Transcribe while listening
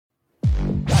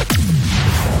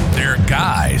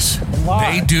Guys,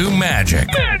 they do magic.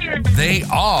 They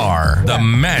are the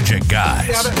magic guys.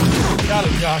 Got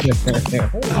it, Josh.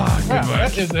 Wow,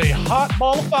 that is a hot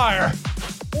ball of fire.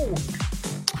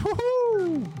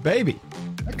 Woo-hoo, baby.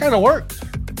 That kind of worked.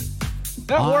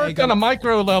 That worked on a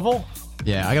micro level.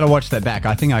 Yeah, I got to watch that back.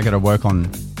 I think I got to work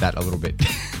on that a little bit.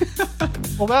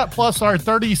 Well, that plus our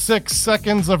 36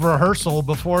 seconds of rehearsal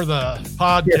before the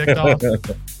pod kicked off.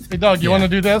 Hey, Doug, you want to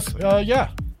do this? Yeah.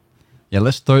 Yeah,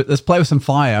 let's play with some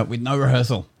fire with no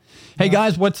rehearsal. Hey,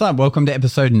 guys, what's up? Welcome to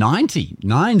episode 90.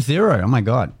 Oh, my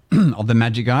God, of the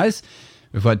Magic Guys.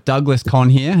 We've got Douglas Conn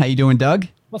here. How you doing, Doug?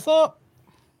 What's up?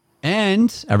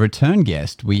 And a return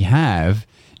guest, we have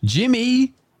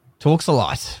Jimmy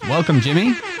Talksalot. Welcome,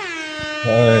 Jimmy.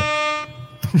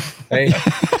 Hey.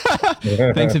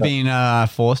 Thanks for being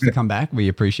forced to come back. We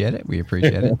appreciate it.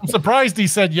 I'm surprised he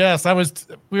said yes.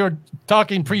 We were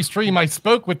talking pre-stream. I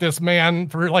spoke with this man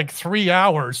for like 3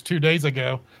 hours 2 days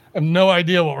ago. I have no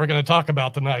idea what we're going to talk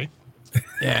about tonight.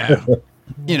 Yeah.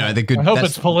 You know, the good. I hope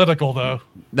it's political, though.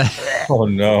 Oh,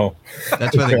 no.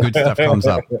 That's where the good stuff comes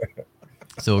up.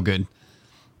 It's all good.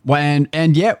 Well,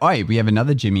 and yeah, we have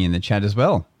another Jimmy in the chat as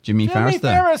well. Jimmy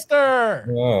Farrister.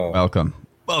 Oh.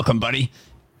 Welcome, buddy.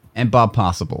 And Bob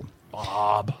Passable.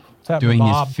 Bob. Doing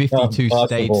Bob? his 52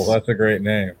 states. That's a great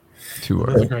name. Tour.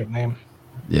 That's a great name.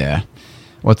 Yeah.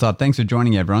 What's up? Thanks for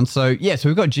joining, everyone. So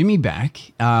we've got Jimmy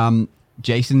back.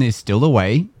 Jason is still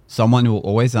away. Someone will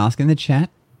always ask in the chat.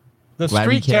 The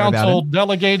Street Council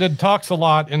delegated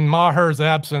Talksalot in Maher's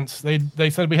absence. They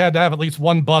said we had to have at least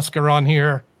one busker on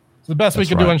here. It's the best we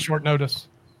could do on short notice.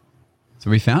 So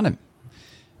we found him.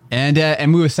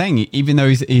 And we were saying, even though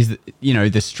he's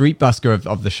the street busker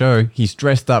of the show, he's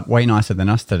dressed up way nicer than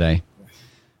us today.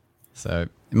 So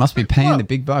it must be paying the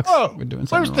big bucks. We're doing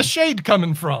something where's the shade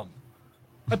coming from?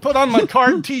 I put on my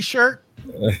card T-shirt.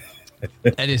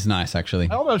 That is nice, actually.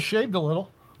 I almost shaved a little.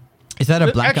 Is that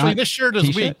a black? Actually, this shirt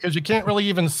is weak because you can't really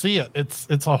even see it.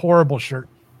 It's a horrible shirt.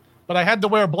 But I had to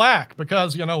wear black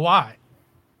because you know why?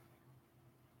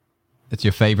 It's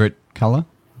your favorite color?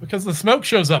 Because the smoke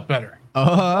shows up better.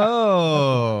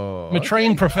 Oh. I'm a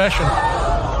trained professional.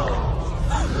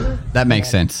 That makes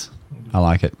sense. I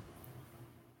like it.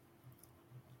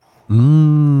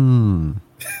 I'm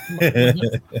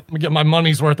gonna get my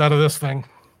money's worth out of this thing.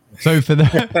 So for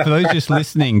those just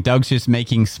listening, Doug's just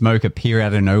making smoke appear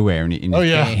out of nowhere in his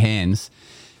bare hands.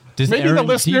 Maybe the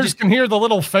listeners can hear the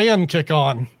little fan kick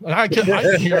on. I can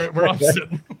hear it where I'm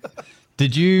sitting.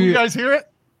 Did you guys hear it?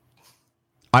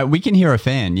 We can hear a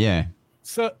fan, yeah.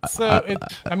 So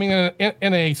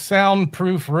in a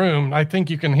soundproof room, I think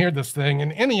you can hear this thing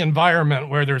in any environment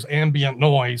where there's ambient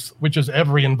noise, which is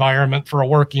every environment for a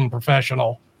working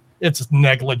professional. It's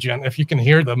negligent. If you can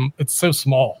hear them, it's so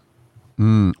small.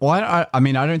 Well, I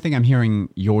don't think I'm hearing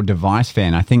your device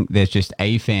fan. I think there's just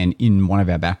a fan in one of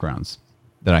our backgrounds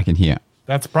that I can hear.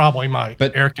 That's probably my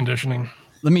air conditioning.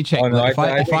 Let me check. Oh, no, if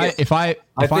I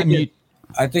mute,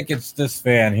 I think it's this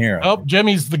fan here. Oh,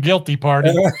 Jimmy's the guilty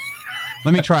party.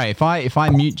 Let me try. If I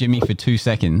mute Jimmy for 2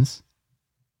 seconds,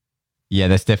 yeah,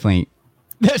 that's definitely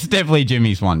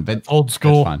Jimmy's one. But old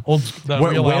school.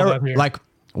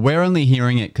 We're only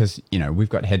hearing it because we've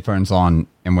got headphones on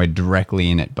and we're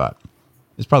directly in it, but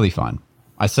it's probably fine.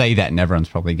 I say that and everyone's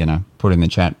probably gonna put in the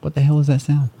chat, what the hell is that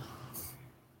sound?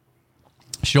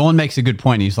 Sean makes a good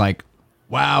point. He's like,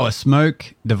 wow, a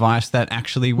smoke device that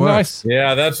actually works. Nice.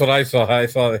 Yeah, that's what I saw.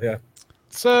 Yeah.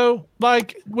 So,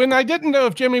 when I didn't know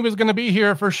if Jimmy was going to be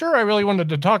here, for sure, I really wanted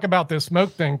to talk about this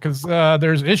smoke thing because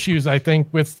there's issues, I think,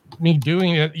 with me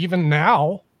doing it even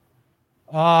now.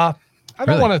 I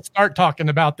don't want to start talking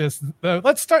about this.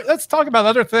 Let's talk about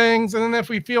other things, and then if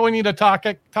we feel we need a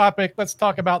topic, let's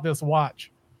talk about this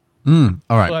watch. All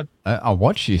right. A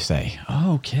watch, you say?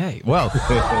 Okay. Well,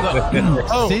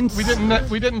 since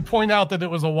we didn't point out that it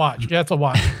was a watch. Yeah, it's a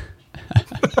watch.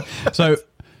 So.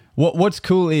 What's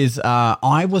cool is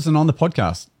I wasn't on the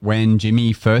podcast when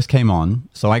Jimmy first came on,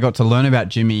 so I got to learn about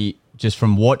Jimmy just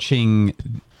from watching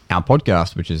our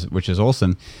podcast, which is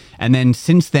awesome. And then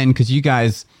since then, because you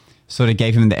guys sort of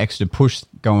gave him the extra push,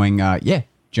 going,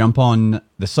 jump on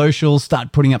the socials,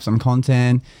 start putting up some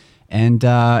content. And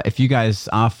if you guys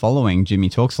are following Jimmy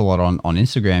Talksalot on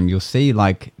Instagram, you'll see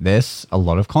there's a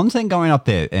lot of content going up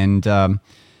there and a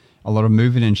lot of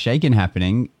moving and shaking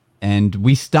happening. And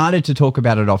we started to talk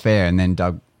about it off air, and then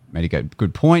Doug made a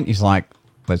good point. He's like,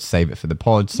 let's save it for the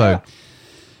pod. So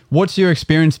what's your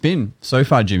experience been so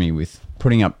far, Jimmy, with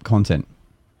putting up content?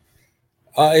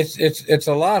 It's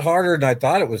a lot harder than I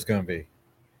thought it was going to be.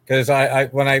 Because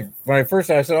when I first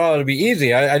started, I said, it'll be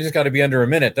easy. I just got to be under a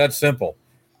minute. That's simple.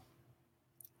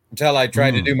 Until I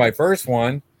tried to do my first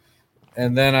one,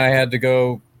 and then I had to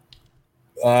go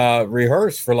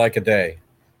rehearse for like a day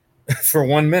for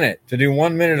 1 minute to do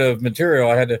 1 minute of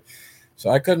material. So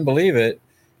I couldn't believe it.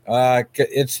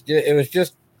 It's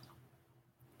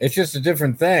just a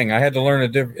different thing. I had to learn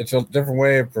it's a different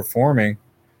way of performing.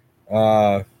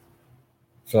 So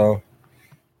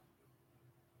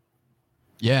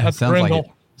Yeah, That's sounds Grindel. like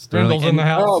it. Sterling. Grindel's in the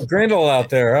house. Oh, Grindel out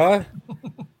there, huh?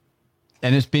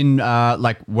 And it's been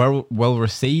like well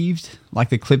received, like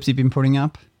the clips you've been putting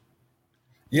up.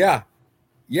 Yeah,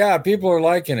 people are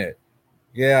liking it.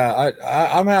 Yeah,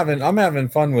 I'm having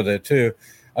fun with it too,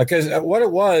 because what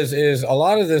it was is a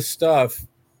lot of this stuff.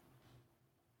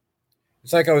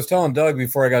 It's like I was telling Doug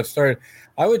before I got started.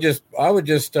 I would just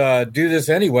do this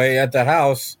anyway at the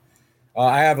house.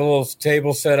 I have a little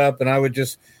table set up, and I would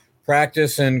just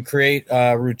practice and create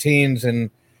routines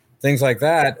and things like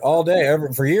that all day.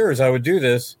 For years, I would do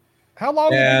this. How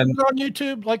long have you been on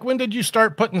YouTube? Like, when did you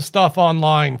start putting stuff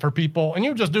online for people? And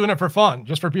you were just doing it for fun,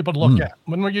 just for people to look at.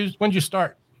 When did you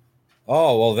start?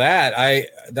 Oh, well,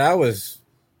 that was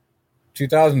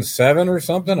 2007 or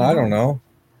something. I don't know.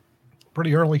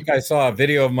 Pretty early. I think I saw a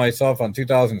video of myself on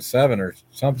 2007 or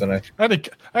something. I had a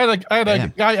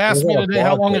guy ask me today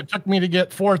how long it took me to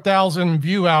get 4,000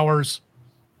 view hours,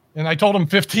 and I told him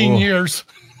 15 years.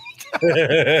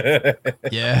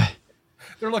 Yeah.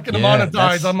 They're looking to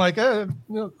monetize. I'm like,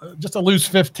 just a loose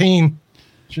 15.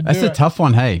 That's a tough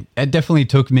one. Hey, it definitely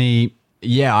took me.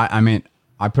 Yeah, I mean,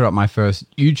 I put up my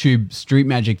first YouTube Street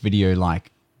Magic video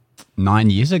like 9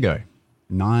 years ago.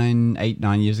 9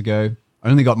 years ago.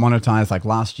 Only got monetized like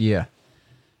last year.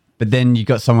 But then you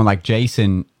got someone like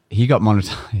Jason. He got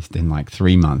monetized in like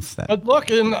 3 months. But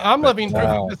look, and I'm living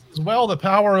through this as well. The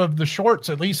power of the shorts,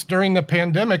 at least during the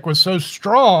pandemic, was so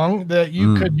strong that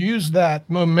you could use that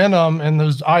momentum and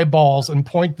those eyeballs and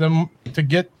point them to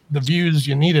get the views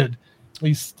you needed. At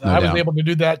least I was able to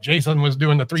do that. Jason was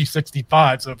doing the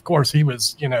 365. So, of course, he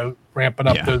was, ramping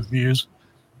up those views.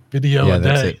 Video a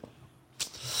day.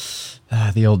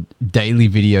 The old daily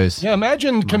videos. Yeah,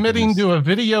 imagine committing to a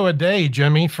video a day,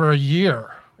 Jimmy, for a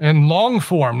year. And long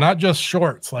form, not just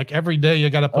shorts. Like every day you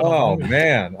got to put. Oh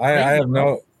man, I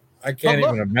can't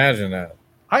even imagine that.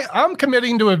 I'm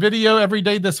committing to a video every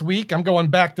day this week. I'm going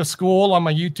back to school on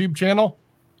my YouTube channel,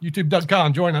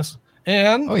 youtube.com. Join us.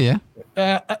 And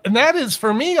and that is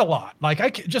for me a lot.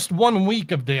 Like just 1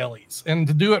 week of dailies, and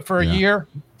to do it for a year,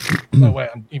 no way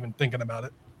I'm even thinking about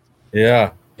it.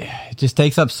 Yeah. It just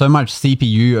takes up so much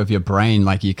CPU of your brain.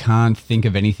 Like you can't think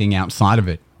of anything outside of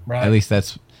it. Right. At least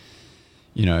that's.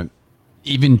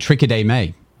 Even Trick a Day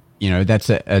May, that's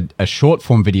a short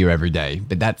form video every day,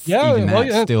 but that's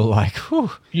still like, whew.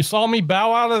 You saw me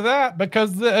bow out of that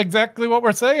because exactly what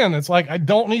we're saying. It's like, I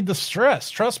don't need the stress.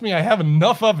 Trust me, I have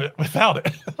enough of it without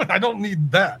it. I don't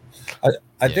need that.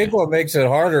 I think what makes it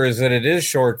harder is that it is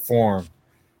short form.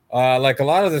 Like a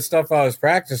lot of the stuff I was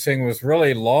practicing was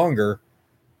really longer.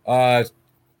 So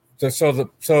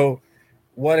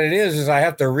what it is I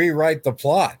have to rewrite the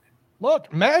plot.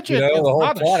 Look, magic is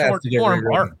not a short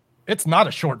form art. It's not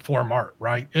a short form art,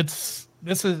 right? It's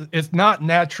not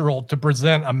natural to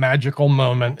present a magical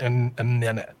moment in a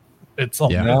minute. It's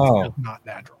not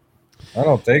natural. I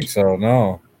don't think so.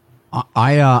 No.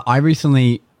 I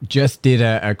recently just did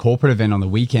a corporate event on the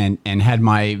weekend and had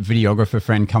my videographer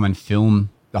friend come and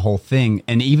film the whole thing.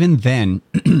 And even then,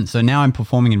 so now I'm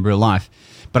performing in real life,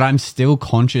 but I'm still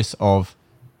conscious of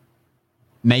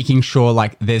making sure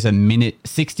like there's a minute,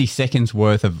 60 seconds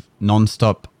worth of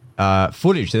nonstop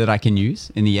footage that I can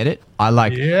use in the edit.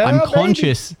 I'm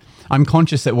conscious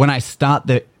that when I start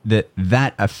that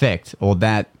effect or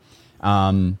that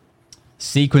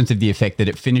sequence of the effect, that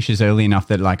it finishes early enough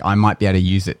that like I might be able to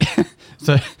use it.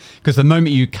 So because the moment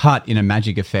you cut in a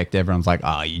magic effect, everyone's like,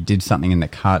 oh, you did something in the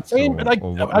cut. Same,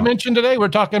 I mentioned today, we're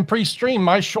talking pre-stream.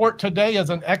 My short today is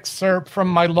an excerpt from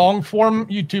my long form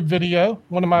YouTube video,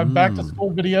 one of my back to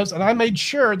school videos. And I made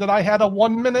sure that I had a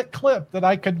 1 minute clip that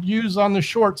I could use on the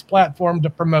shorts platform to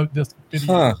promote this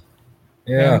video. Huh.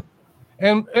 Yeah.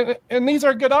 And these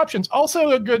are good options. Also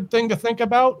a good thing to think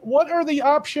about, what are the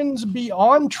options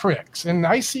beyond tricks? And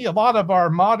I see a lot of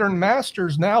our modern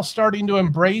masters now starting to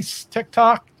embrace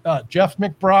TikTok. Jeff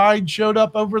McBride showed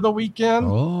up over the weekend.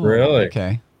 Oh, really?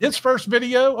 Okay. His first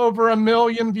video, over 1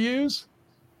 million views.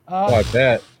 I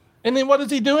bet. And then what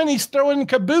is he doing? He's throwing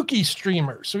kabuki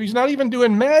streamers. So he's not even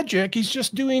doing magic. He's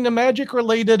just doing a magic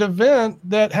related event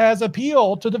that has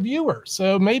appeal to the viewer.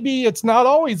 So maybe it's not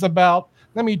always about,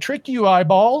 let me trick you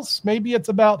eyeballs. Maybe it's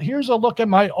about, here's a look at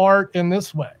my art in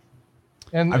this way.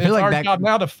 And it's our job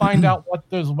now to find out what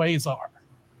those ways are.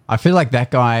 I feel like that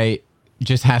guy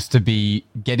just has to be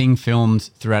getting filmed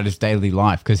throughout his daily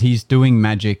life because he's doing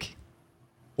magic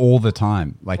all the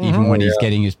time. Like even when he's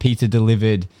getting his pizza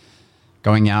delivered,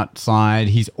 going outside,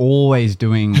 he's always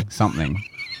doing something.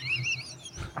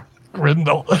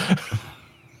 Grindle.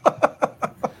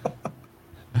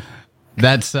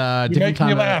 That's You different make me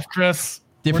type laugh, Chris.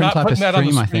 different type of that on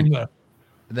the stream, I think. though.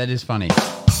 That is funny.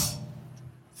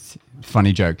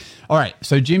 Funny joke. All right.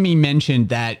 So Jimmy mentioned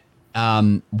that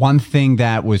one thing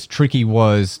that was tricky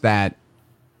was that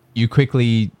you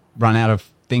quickly run out of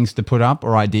things to put up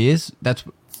or ideas. That's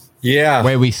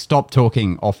where we stopped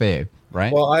talking off air,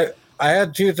 right? Well, I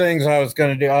had two things I was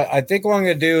going to do. I think what I'm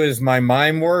going to do is my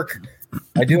mime work.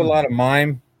 I do a lot of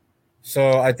mime,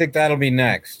 so I think that'll be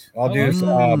next. I'll do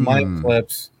mime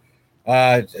clips.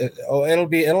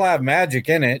 It'll have magic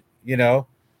in it, you know,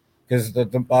 because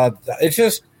it's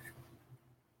just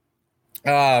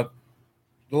a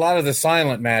lot of the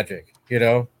silent magic, you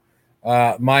know,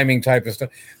 miming type of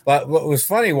stuff. But what was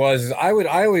funny was I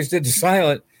always did the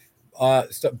silent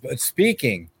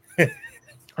speaking.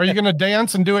 Are you going to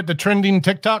dance and do it to trending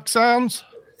TikTok sounds?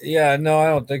 Yeah, no, I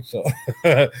don't think so.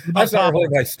 That's not really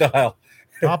my style.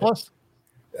 Topless?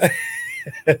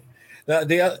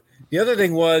 The other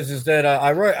thing is that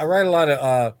I write a lot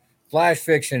of flash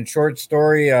fiction, short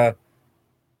story. What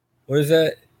is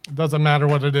that? It doesn't matter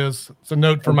what it is. It's a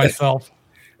note for myself.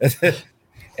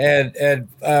 and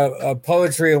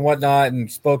poetry and whatnot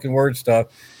and spoken word stuff,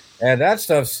 and that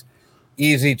stuff's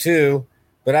easy too.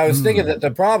 But I was thinking that the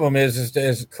problem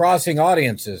is crossing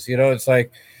audiences. You know, it's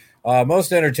like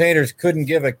most entertainers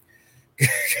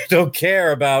don't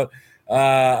care about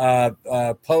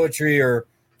poetry or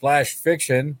flash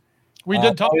fiction. We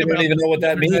did talk about. Don't even know what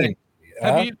that means.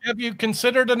 Have you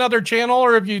considered another channel,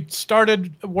 or have you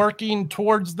started working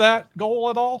towards that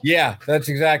goal at all? Yeah, that's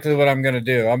exactly what I'm going to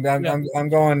do. I'm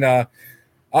going.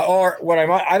 Or what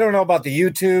I don't know about the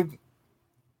YouTube.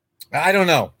 I don't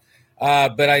know.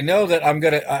 But I know that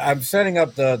I'm setting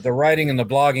up the writing and the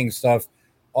blogging stuff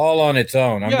all on its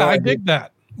own. I dig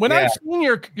that. When I've seen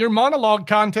your monologue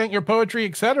content, your poetry,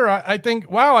 etc., I think,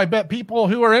 wow, I bet people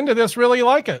who are into this really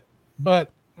like it.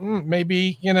 But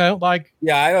maybe,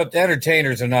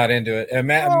 entertainers are not into it. And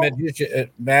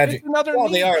magic,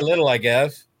 they are a little, I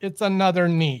guess. It's another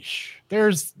niche.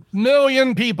 There's a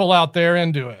million people out there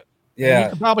into it. Yeah. And you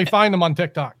can probably find them on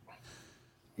TikTok.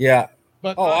 Yeah.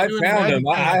 But I found them.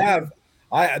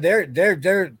 There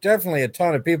are definitely a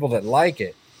ton of people that like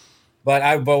it. But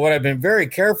what I've been very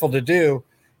careful to do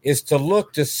is to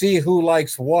look to see who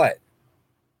likes what.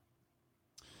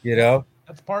 You know?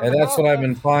 That's part and of that's what I've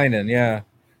been finding, yeah.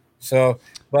 So,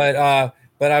 but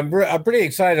I'm pretty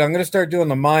excited. I'm going to start doing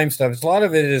the mime stuff. A lot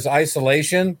of it is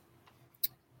isolation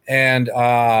and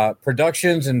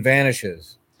productions and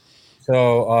vanishes.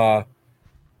 So,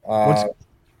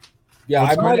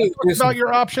 I might talk about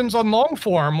your options on long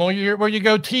form where you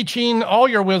go teaching all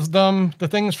your wisdom, the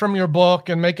things from your book,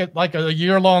 and make it like a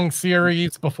year-long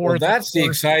series before. Well, that's the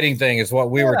exciting thing is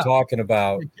what we were talking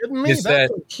about. Are you kidding me?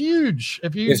 That's huge.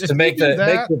 If to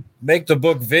make the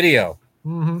book video,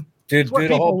 do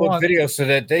the whole book video so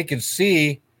that they can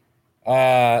see,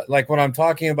 like when I'm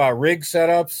talking about rig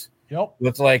setups,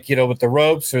 with with the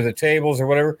ropes or the tables or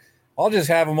whatever, I'll just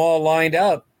have them all lined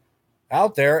up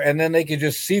out there, and then they can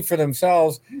just see for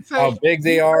themselves how big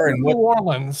they are and New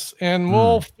Orleans, and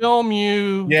we'll film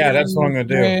you. Yeah, that's what I'm going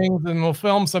to do. And we'll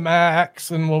film some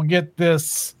acts, and we'll get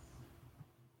this.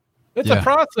 It's a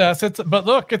process. But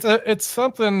look, it's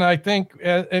something I think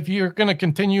if you're going to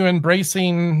continue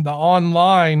embracing the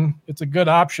online, it's a good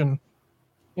option.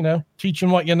 You know, teaching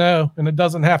what you know, and it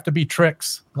doesn't have to be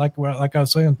tricks like I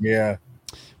was saying. Yeah.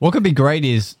 What could be great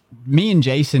is me and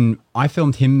Jason, I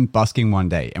filmed him busking one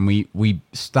day, and we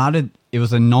started, it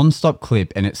was a nonstop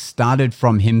clip, and it started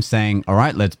from him saying, all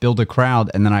right, let's build a crowd.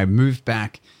 And then I moved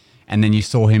back, and then you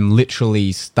saw him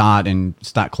literally start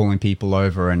calling people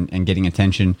over and getting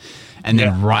attention. And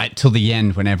then right till the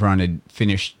end, when everyone had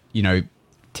finished,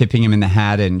 tipping him in the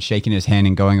hat and shaking his hand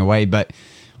and going away. But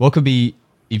what could be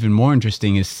even more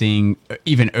interesting is seeing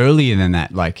even earlier than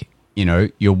that,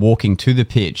 you're walking to the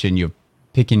pitch and you're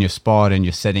picking your spot and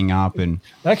you're setting up. And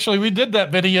actually we did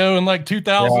that video in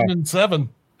 2007.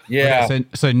 Yeah.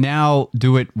 So now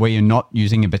do it where you're not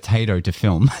using a potato to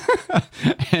film.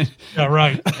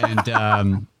 Right. And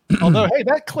although, hey,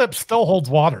 that clip still holds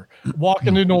water.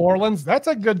 Walking to New Orleans, that's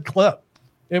a good clip.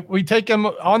 If we take him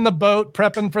on the boat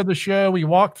prepping for the show, we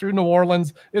walk through New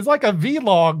Orleans. It's like a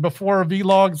vlog before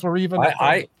vlogs were even.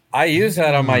 I use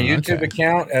that on my YouTube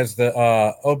account as the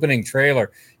opening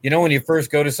trailer. You know, when you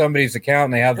first go to somebody's account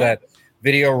and they have that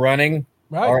video running,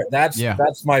 right?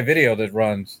 That's my video that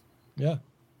runs. Yeah.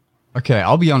 Okay,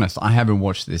 I'll be honest. I haven't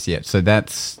watched this yet, so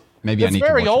that's maybe I It's need to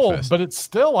very watch it old, first. but it's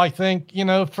still, I think,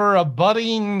 for a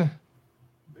budding,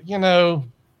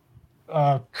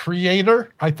 creator,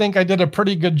 I think I did a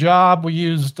pretty good job. We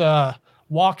used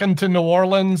Walking to New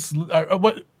Orleans.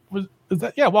 What was is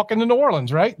that? Yeah, Walking to New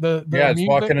Orleans, right? The Yeah, it's music.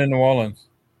 Walking in New Orleans.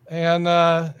 And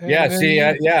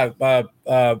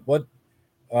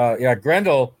Yeah,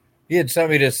 Grendel, he had sent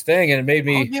me this thing, and it made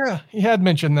me yeah, he had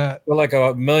mentioned that. feel like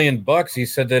 $1 million. He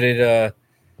said that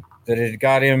it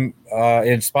got him,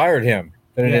 inspired him.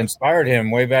 That it inspired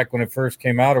him way back when it first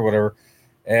came out or whatever,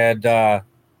 and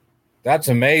that's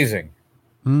amazing.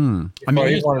 I mean,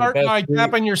 You start by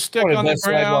tapping your stick on the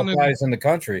ground. Guys in the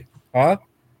country, huh?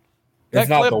 If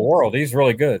not clip, the world, he's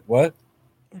really good. What?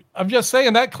 I'm just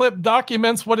saying that clip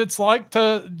documents what it's like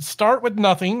to start with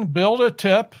nothing, build a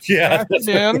tip, pack it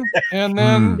in, and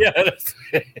then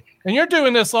and you're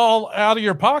doing this all out of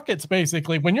your pockets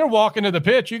basically. When you're walking to the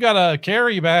pitch, you got a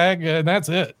carry bag and that's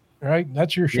it, right?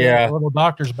 That's your little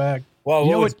doctor's bag. Well,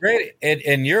 what was great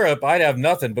in Europe, I'd have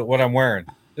nothing but what I'm wearing.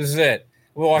 This is it.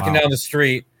 We're walking down the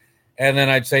street, and then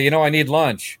I'd say, I need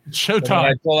lunch.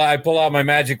 Showtime. I pull out my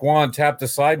magic wand, tap the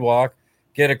sidewalk,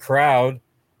 get a crowd.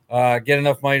 Get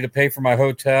enough money to pay for my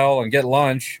hotel and get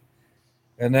lunch.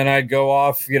 And then I'd go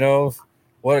off, go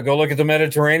look at the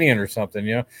Mediterranean or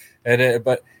something,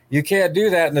 but you can't do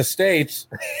that in the States.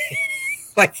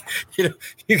 You're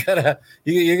going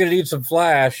to need some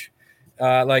flash.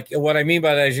 Like what I mean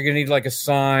by that is you're going to need like a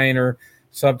sign or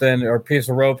something or a piece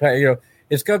of rope.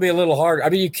 It's going to be a little hard. I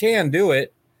mean, you can do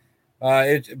it.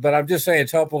 But I'm just saying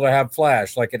it's helpful to have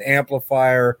flash, like an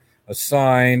amplifier, a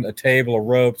sign, a table, a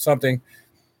rope, something.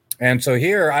 And so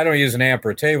here, I don't use an amp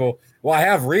or a table. Well, I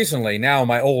have recently, now in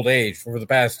my old age, for the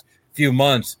past few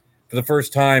months, for the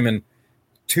first time in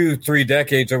 2-3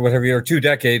 decades or whatever, or 2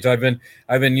 decades, I've been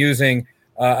using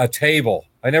a table.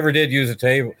 I never did use a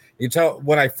table.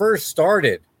 When I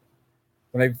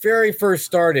very first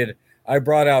started, I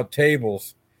brought out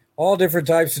tables, all different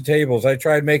types of tables. I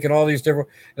tried making all these different,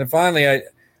 and finally,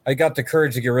 I got the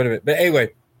courage to get rid of it. But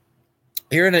anyway,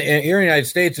 here in the United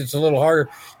States, it's a little harder.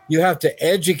 You have to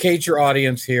educate your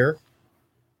audience here,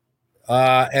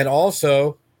 and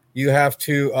also you have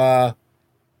to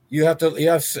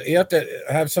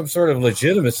have some sort of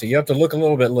legitimacy. You have to look a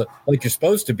little bit like you're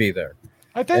supposed to be there.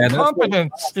 I think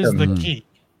confidence is the key.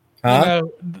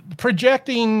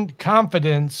 Projecting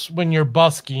confidence when you're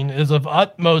busking is of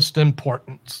utmost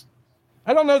importance.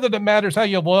 I don't know that it matters how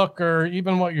you look or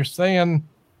even what you're saying.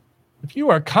 If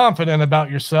you are confident about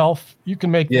yourself, you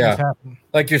can make things happen.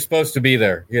 Like you're supposed to be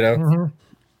there, Mm-hmm.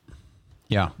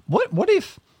 Yeah. What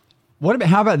about,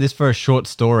 how about this for a short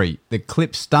story? The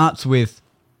clip starts with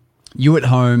you at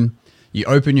home, you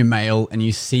open your mail and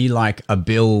you see like a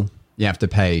bill you have to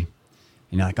pay.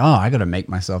 And you're like, oh, I got to make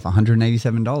myself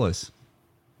 $187.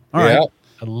 All right.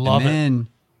 I love it.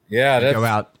 You go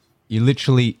out, you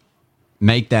literally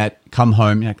make that, come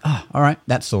home. You're like, oh, all right,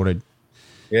 that's sorted.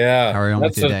 Yeah, Carry on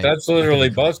with your day. That's literally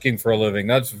busking for a living.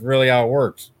 That's really how it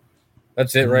works.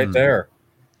 That's it right there.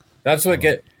 That's what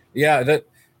the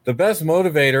best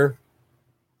motivator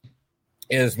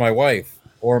is my wife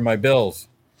or my bills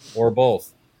or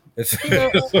both. It's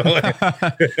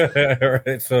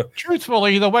right, so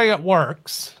truthfully, the way it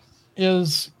works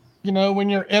is, when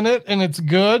you're in it and it's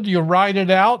good, you ride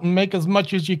it out and make as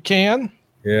much as you can.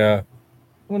 Yeah.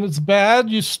 When it's bad,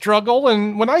 you struggle.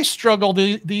 And when I struggle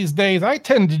these days, I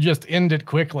tend to just end it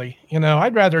quickly.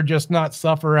 I'd rather just not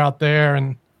suffer out there.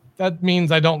 And that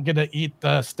means I don't get to eat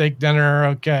the steak dinner.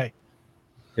 Okay.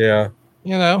 Yeah.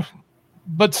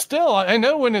 But still, I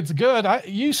know when it's good,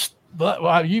 you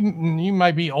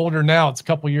might be older now. It's a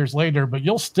couple years later, but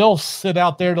you'll still sit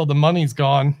out there till the money's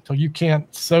gone, till you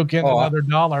can't soak in another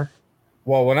dollar.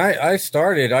 Well, when I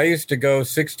started, I used to go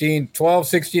 16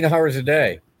 hours a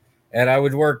day. And I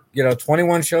would work,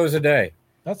 21 shows a day.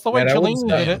 That's the way Cellini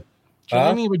did it.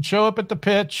 Cellini would show up at the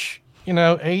pitch,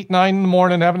 8, 9 in the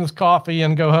morning, having his coffee,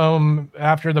 and go home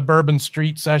after the Bourbon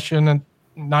Street session and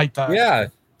nighttime. Yeah,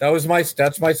 that's my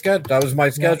schedule. That was my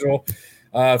schedule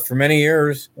for many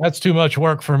years. That's too much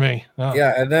work for me. Oh.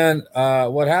 Yeah, and then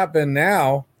what happened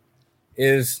now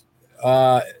is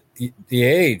the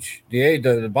age,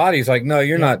 the body's like, no,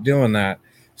 you're not doing that.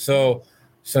 So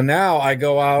now I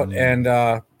go out and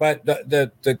but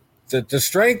the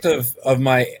strength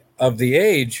of the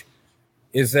age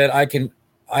is that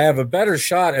I have a better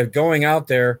shot at going out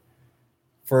there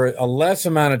for a less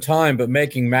amount of time but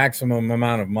making maximum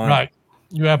amount of money. Right.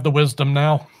 You have the wisdom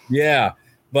now. Yeah.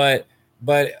 But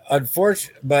I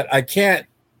can't.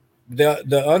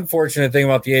 The unfortunate thing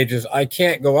about the age is I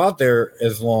can't go out there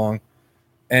as long,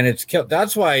 and it's killed.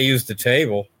 That's why I use the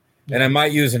table. and I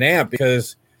might use an amp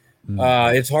because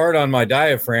it's hard on my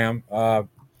diaphragm. All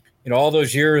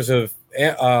those years of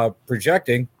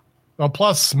projecting. Well,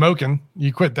 plus smoking.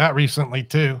 You quit that recently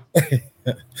too.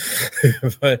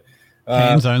 But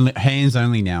hands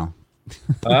only now.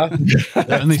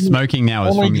 Only smoking now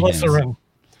is only from your hands. glycerin.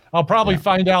 I'll probably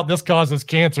find out this causes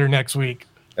cancer next week.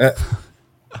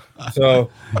 So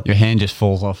your hand just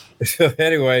falls off. So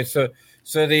anyway, so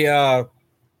the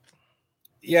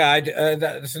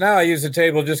so now I use the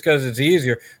table just because it's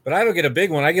easier. But I don't get a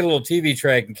big one. I get a little TV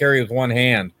tray I can carry with one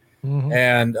hand. Mm-hmm.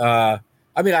 And I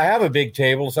mean, I have a big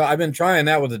table, so I've been trying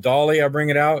that with the dolly. I bring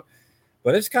it out,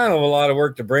 but it's kind of a lot of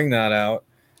work to bring that out.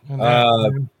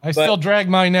 I still drag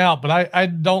mine out, but I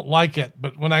don't like it.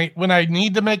 But when I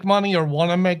need to make money or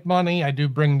want to make money, I do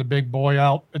bring the big boy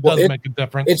out. It does make a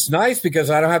difference. It's nice because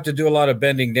I don't have to do a lot of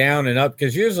bending down and up.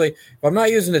 Because usually, if I'm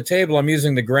not using the table, I'm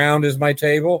using the ground as my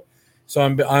table. So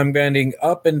I'm bending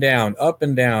up and down, up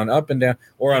and down, up and down,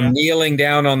 or I'm kneeling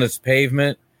down on this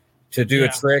pavement to do a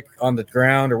trick on the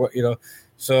ground, or what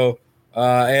So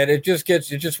and it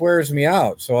just wears me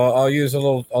out. So I'll use a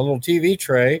little TV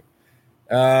tray.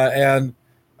 If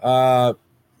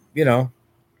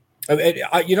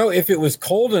it was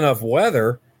cold enough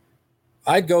weather,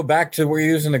 I'd go back to where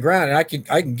you're using the ground, and I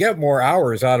can get more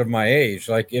hours out of my age.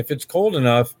 Like if it's cold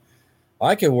enough,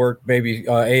 I could work maybe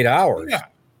 8 hours. Yeah.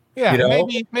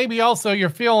 Maybe also you're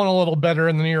feeling a little better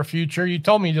in the near future. You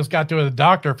told me you just got to the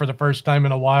doctor for the first time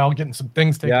in a while, getting some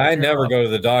things taken care of. Yeah, I never go to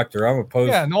the doctor. I'm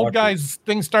opposed. Yeah, and old guys,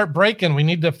 things start breaking. We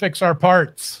need to fix our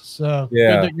parts. So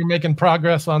good that you're making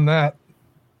progress on that.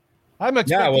 I'm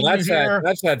expecting that's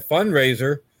that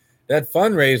fundraiser. That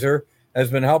fundraiser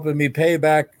has been helping me pay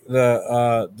back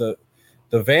the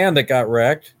van that got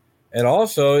wrecked, and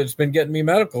also it's been getting me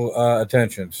medical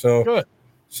attention. So good.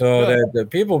 So that the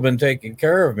people have been taking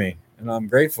care of me, and I'm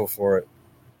grateful for it.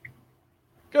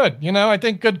 Good. I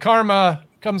think good karma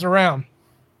comes around.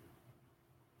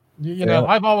 You know,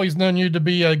 I've always known you to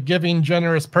be a giving,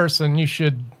 generous person. You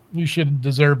should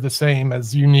deserve the same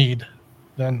as you need.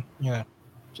 Then,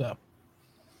 so.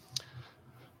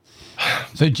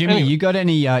 So Jimmy, anyway.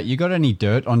 you got any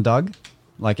dirt on Doug?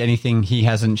 Like anything he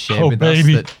hasn't shared with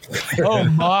baby. us? Oh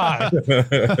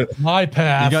my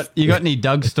path. You got any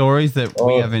Doug stories that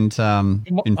we haven't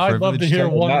been I'd love to hear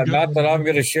one. Not that I'm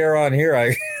going to share on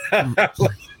here. Wow.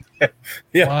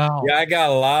 Yeah, I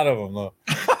got a lot of them though.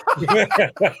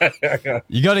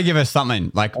 You got to give us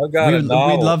something. Like we'd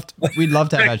love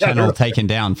to have our channel taken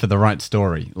down for the right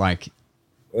story. Like,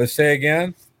 let's say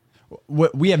again.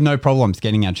 We have no problems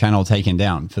getting our channel taken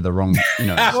down for the wrong,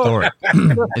 story.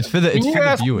 It's for the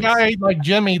viewers. A guy like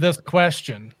Jimmy this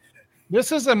question.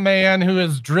 This is a man who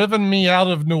has driven me out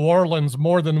of New Orleans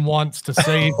more than once to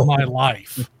save my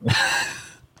life.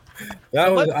 I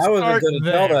wasn't going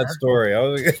to tell that story.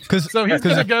 So he's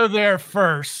going to go there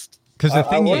first. Because the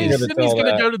thing is, he's going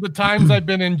to go to the times I've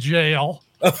been in jail.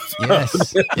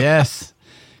 Yes.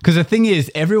 Because the thing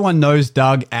is, everyone knows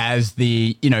Doug as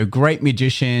the, great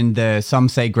magician, some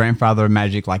say grandfather of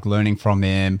magic, like learning from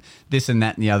him, this and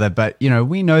that and the other. But,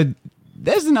 we know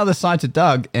there's another side to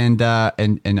Doug, and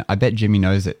I bet Jimmy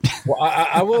knows it. Well,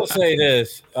 I will say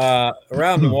this.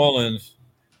 Around New Orleans,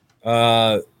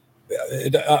 all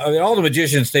the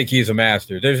magicians think he's a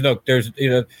master.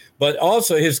 But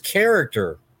also his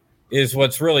character is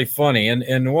what's really funny. And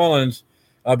in New Orleans,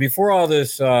 before all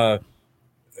this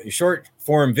short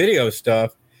form video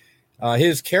stuff,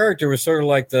 his character was sort of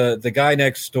like the guy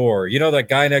next door. You know that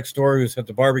guy next door who's at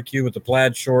the barbecue with the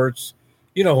plaid shorts?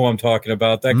 You know who I'm talking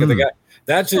about. That the guy.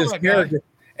 That's his character. Guy.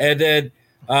 And then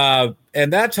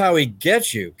and that's how he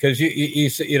gets you, because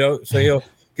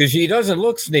because he doesn't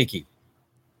look sneaky.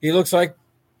 He looks like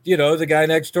the guy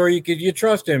next door. You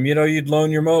trust him. You'd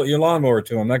loan your lawnmower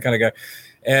to him. That kind of guy.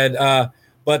 And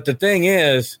but the thing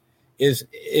is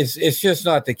it's just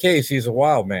not the case. He's a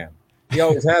wild man. He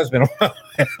always has been a wild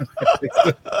man.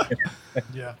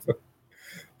 Yeah.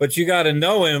 But you got to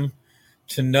know him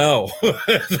to know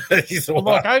that he's a wild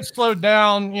man. Look, I've slowed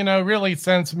down, really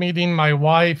since meeting my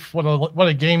wife. What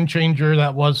a game changer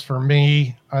that was for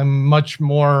me. I'm much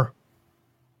more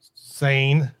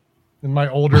sane in my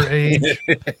older age.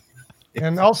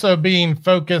 And also being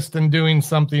focused and doing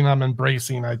something I'm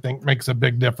embracing, I think, makes a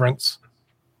big difference.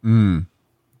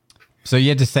 So you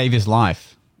had to save his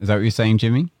life. Is that what you're saying,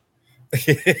 Jimmy?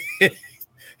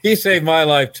 He saved my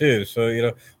life too.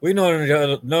 So, we've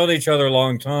known each other a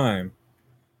long time.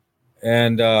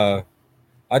 And I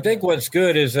think what's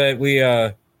good is that we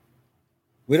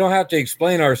don't have to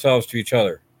explain ourselves to each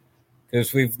other,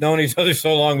 because we've known each other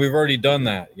so long. We've already done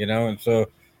that, and so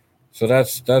So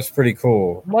that's pretty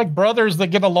cool. Like brothers that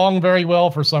get along very well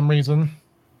for some reason.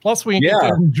 Plus, we get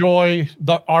to enjoy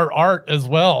our art as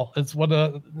well. It's what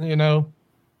But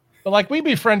like we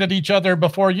befriended each other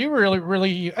before you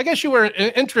really. I guess you were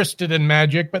interested in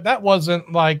magic, but that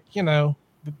wasn't like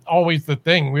always the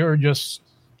thing. We were just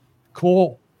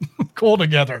cool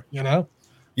together.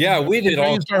 Yeah, we did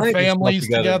all our families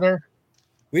together.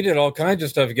 We did all kinds of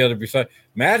stuff together. Besides,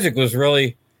 magic was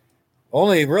really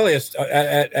only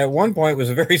at one point was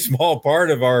a very small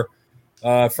part of our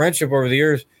friendship over the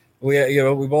years.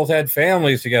 We both had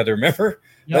families together. Remember?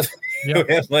 Yep.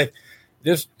 We had like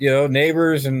just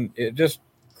neighbors and just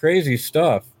crazy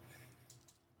stuff.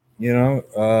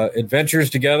 Adventures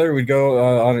together. We'd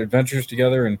go on adventures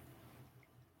together, and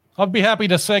I'd be happy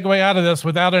to segue out of this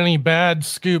without any bad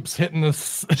scoops hitting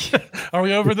this. Are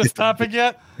we over this topic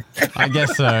yet? I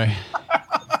guess so.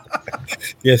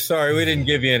 Yeah, sorry, we didn't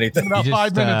give you anything. About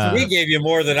 5 minutes. We gave you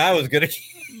more than I was going to.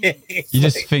 You're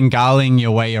just fingaling your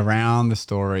way around the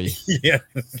story. Yeah,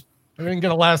 I didn't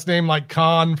get a last name like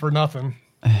Khan for nothing.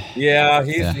 Yeah,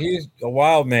 he's a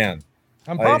wild man.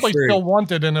 I'm probably still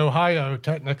wanted in Ohio,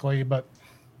 technically, but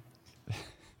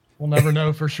we'll never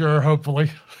know for sure, hopefully.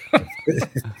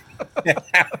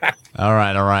 All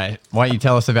right. Why don't you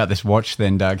tell us about this watch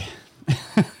then, Doug?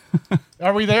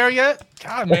 Are we there yet?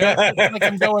 God, man, I feel like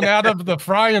I'm going out of the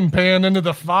frying pan into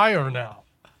the fire now.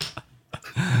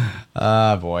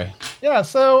 Boy. Yeah,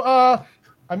 so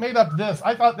I made up this.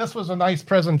 I thought this was a nice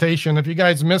presentation. If you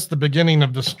guys missed the beginning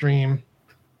of the stream,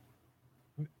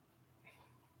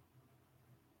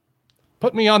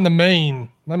 put me on the main.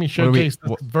 Let me showcase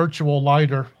the virtual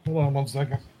lighter. Hold on 1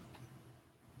 second.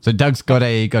 So Doug's got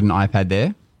an iPad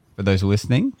there for those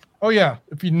listening. Oh yeah,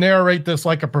 if you narrate this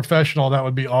like a professional, that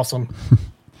would be awesome.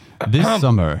 This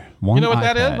summer, one you know what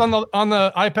iPad. that is on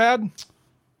the iPad?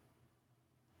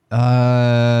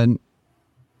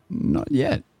 Not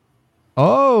yet.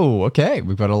 Oh, okay.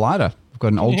 We've got a lighter. We've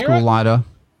got an old school lighter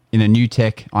in a new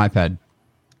tech iPad.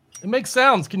 It makes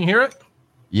sounds. Can you hear it?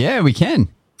 Yeah, we can.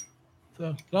 So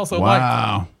it also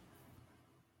wow.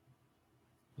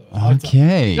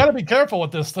 Okay. You got to be careful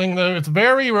with this thing, though. It's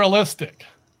very realistic.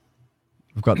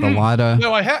 We've got the lighter.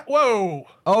 No, whoa.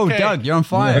 Oh, okay. Doug, you're on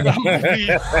fire. Nice.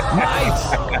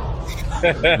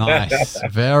 Nice.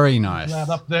 Very nice. That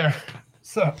up there.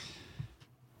 So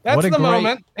that's the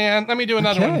moment. And let me do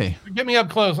another one. Get me up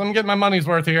close. I'm getting my money's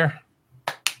worth here.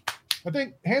 I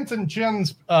think Hanson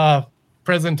Chen's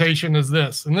presentation is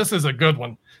this, and this is a good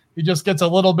one. He just gets a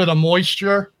little bit of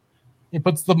moisture. He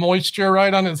puts the moisture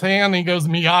right on his hand, and he goes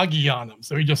Miyagi on him.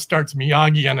 So he just starts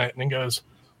Miyagi on it, and he goes,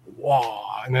 wow.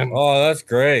 And then, that's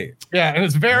great. Yeah, and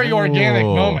it's very organic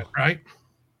moment, right?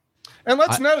 And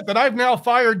let's note that I've now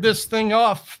fired this thing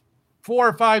off 4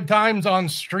 or 5 times on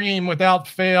stream without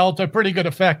fail to pretty good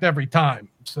effect every time.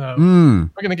 So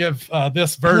we're going to give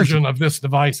this version of this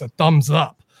device a thumbs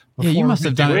up. Yeah, you must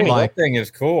have done it that thing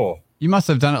is cool. You must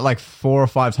have done it like 4 or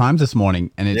 5 times this morning,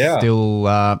 and it's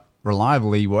still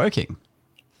reliably working.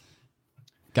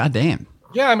 God damn.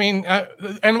 Yeah, I mean,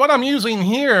 and what I'm using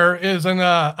here is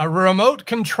a remote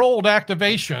controlled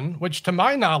activation, which to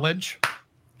my knowledge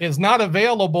is not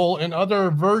available in other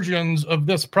versions of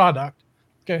this product.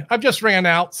 Okay, I've just ran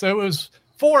out. So it was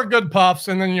 4 good puffs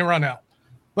and then you run out.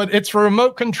 But it's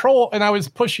remote control, and I was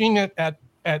pushing it at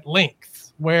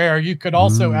length where you could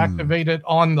also activate it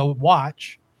on the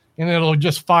watch, and it'll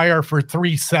just fire for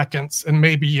 3 seconds, and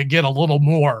maybe you get a little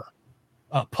more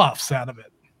puffs out of it.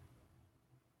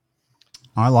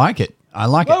 I like it.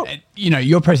 it.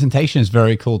 Your presentation is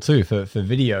very cool too for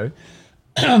video.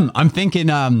 I'm thinking,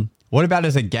 what about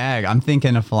as a gag? I'm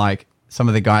thinking of like some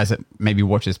of the guys that maybe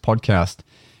watch this podcast.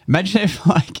 Imagine if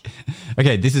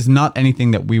okay, this is not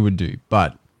anything that we would do,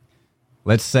 but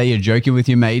let's say you're joking with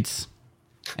your mates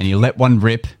and you let one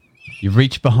rip, you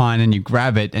reach behind and you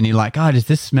grab it and you're like, does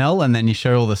this smell? And then you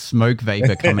show all the smoke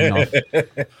vapor coming off.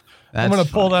 I'm going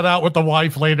to pull that out with the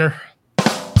wife later.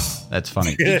 That's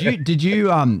funny. Did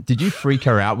you freak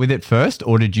her out with it first,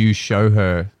 or did you show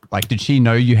her? Like, did she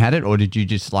know you had it, or did you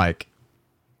just like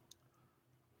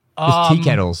this tea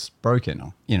kettle's broken?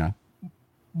 Or,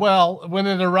 Well, when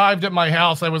it arrived at my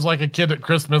house, I was like a kid at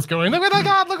Christmas, going, "Look what I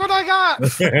got! Look what I got!"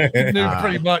 I knew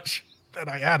pretty much that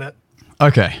I had it.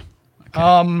 Okay.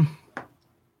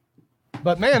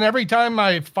 But man, every time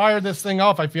I fire this thing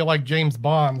off, I feel like James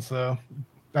Bond. So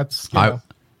that's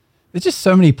there's just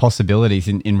so many possibilities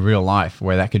in real life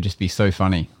where that could just be so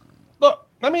funny. Look,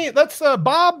 let's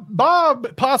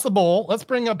Bob Possible. Let's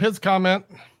bring up his comment.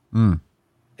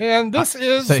 And this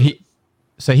is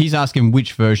so he's asking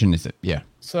which version is it? Yeah.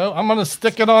 So I'm going to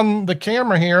stick it on the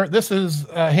camera here. This is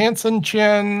Hanson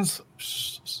Chen's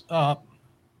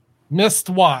missed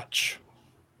watch.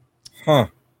 Huh.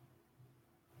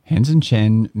 Hansen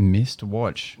Chen missed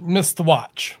watch. Missed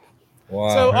watch. Wow.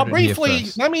 So I'll heard it here briefly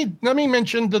first. let me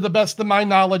mention to the best of my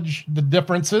knowledge the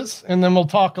differences, and then we'll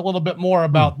talk a little bit more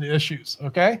about the issues.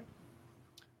 Okay.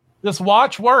 This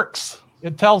watch works.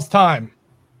 It tells time.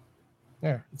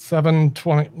 There, it's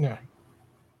 7:20. Yeah.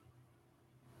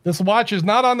 This watch is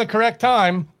not on the correct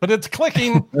time, but it's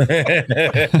clicking.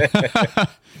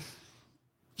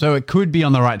 So it could be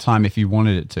on the right time if you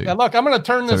wanted it to. Now, look, I'm going to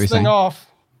turn So this you're thing saying- off.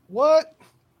 What?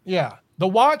 Yeah. The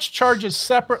watch charges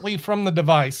separately from the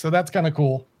device, so that's kind of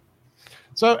cool.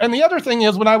 So, and the other thing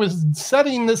is when I was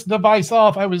setting this device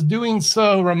off, I was doing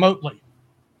so remotely.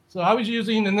 So I was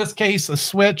using, in this case, a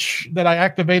switch that I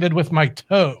activated with my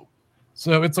toe.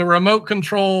 So it's a remote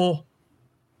control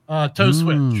toe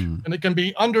switch, and it can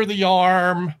be under the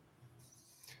arm.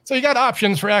 So you got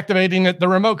options for activating it. The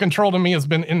remote control to me has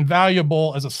been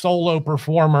invaluable as a solo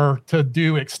performer to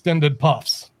do extended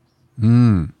puffs.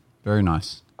 Very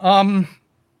nice. Now,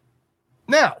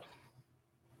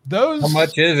 those How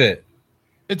much is it?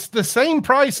 it's the same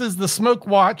price as the Smoke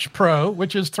Watch Pro,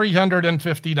 which is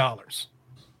 $350.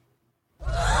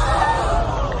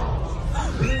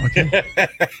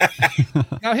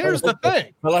 Now here's the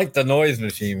thing. I like the noise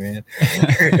machine, man.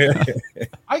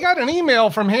 I got an email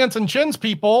from Hansen Chin's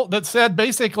people that said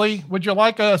basically, would you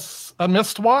like a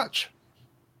missed watch?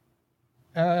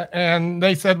 And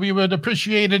they said, we would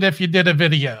appreciate it if you did a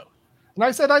video. And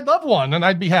I said, I'd love one and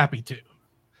I'd be happy to.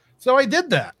 So I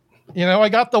did that. You know, I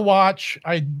got the watch.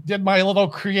 I did my little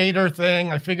creator thing.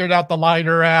 I figured out the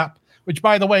LiDAR app, which,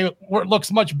 by the way,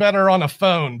 looks much better on a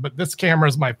phone, but this camera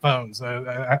is my phone.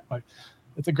 So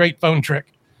it's a great phone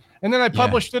trick. And then I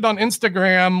published it on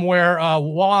Instagram where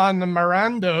Juan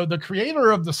Mirando, the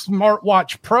creator of the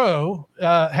Smartwatch Pro,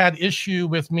 had issue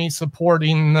with me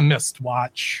supporting the Mist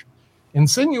Watch,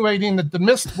 insinuating that the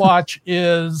Mist Watch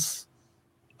is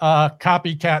a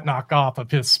copycat knockoff of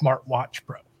his Smartwatch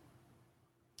Pro.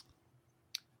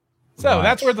 So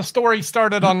that's where the story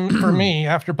started for me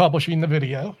after publishing the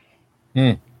video.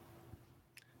 And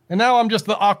now I'm just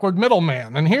the awkward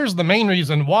middleman. And here's the main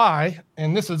reason why,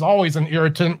 and this is always an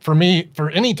irritant for me for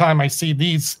any time I see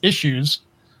these issues.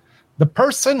 The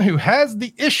person who has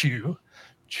the issue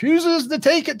chooses to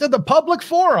take it to the public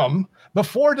forum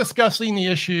before discussing the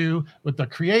issue with the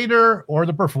creator or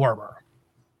the performer.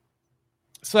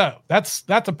 So that's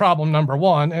a problem number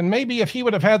one. And maybe if he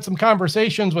would have had some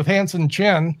conversations with Hansen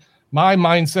Chen, my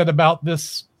mindset about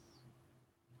this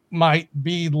might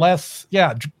be less,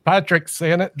 Patrick's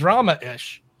saying it,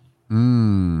 drama-ish.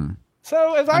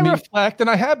 So as I reflect, and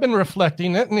I have been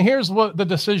reflecting it, and here's what the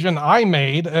decision I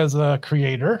made as a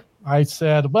creator. I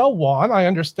said, well, Juan, I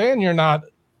understand you're not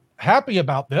happy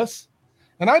about this,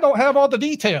 and I don't have all the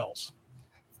details.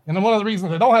 And one of the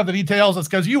reasons I don't have the details is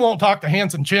because you won't talk to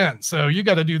Hansen Chen. So you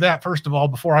got to do that, first of all,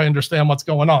 before I understand what's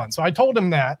going on. So I told him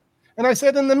that. And I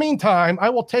said, in the meantime, I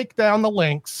will take down the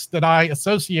links that I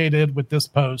associated with this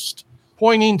post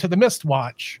pointing to the Mist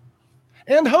Watch.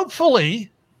 And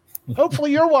hopefully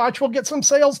your watch will get some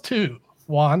sales too,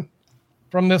 Juan,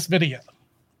 from this video.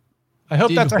 I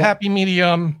hope that's a happy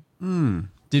medium.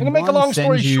 Did and to make a long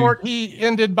story short, he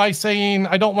ended by saying,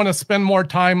 I don't want to spend more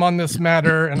time on this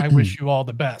matter, and I wish you all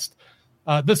the best.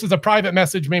 This is a private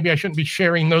message. Maybe I shouldn't be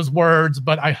sharing those words,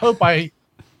 but I hope I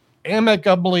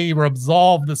amicably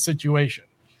resolve the situation.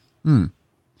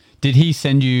 Did he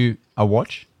send you a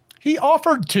watch? He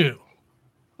offered to.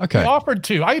 Okay. He offered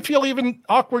to. I feel even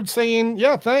awkward saying,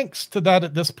 yeah, thanks to that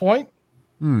at this point.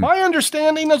 My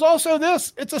understanding is also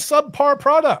this. It's a subpar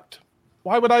product.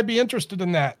 Why would I be interested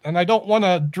in that? And I don't want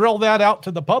to drill that out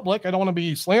to the public. I don't want to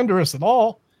be slanderous at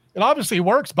all. It obviously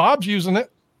works. Bob's using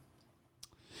it.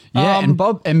 Yeah, and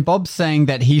Bob's saying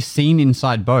that he's seen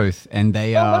inside both, and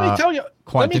they are let me tell you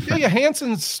different.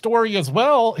 Hansen's story as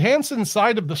well. Hansen's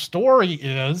side of the story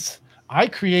is I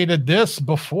created this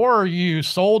before you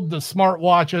sold the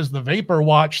smartwatch as the Vapor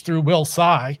Watch through Will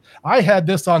Tsai. I had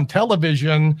this on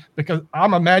television because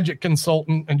I'm a magic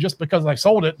consultant, and just because I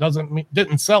sold it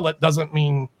didn't sell it doesn't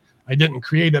mean I didn't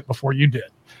create it before you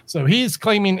did. So he's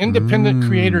claiming independent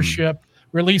creatorship,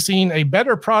 releasing a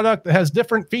better product that has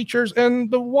different features, and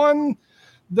the one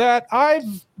that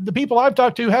the people I've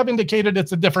talked to have indicated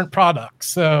it's a different product.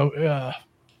 So,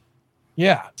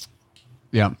 yeah.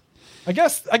 I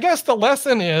guess the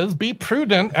lesson is be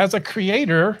prudent as a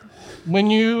creator when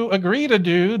you agree to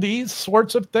do these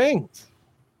sorts of things.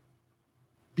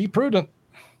 Be prudent.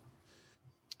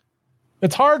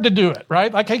 It's hard to do it,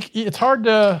 right? It's hard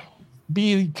to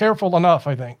be careful enough,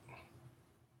 I think.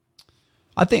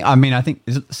 I think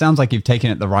it sounds like you've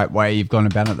taken it the right way. You've gone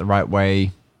about it the right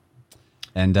way.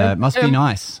 And it must be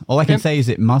nice. All I can say is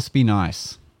it must be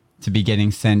nice to be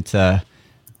getting sent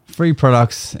free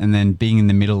products and then being in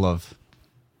the middle of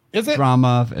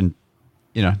drama and,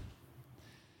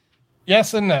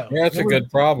 Yes and no. Yeah, that's a good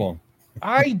problem.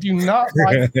 I do not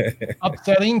like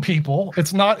upsetting people.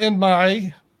 It's not in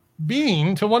my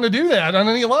being to want to do that on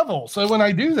any level. So when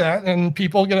I do that and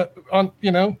people get on,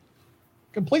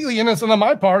 completely innocent on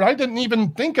my part, I didn't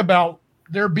even think about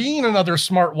there being another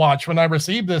smartwatch when I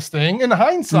received this thing. In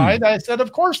hindsight, I said,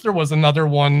 of course there was another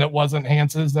one that wasn't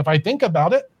Hance's if I think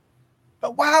about it.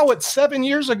 But wow, it's 7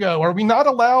 years ago. Are we not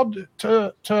allowed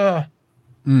to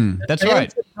that's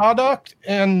right. the product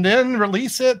and then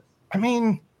release it? I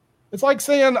mean, it's like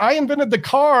saying I invented the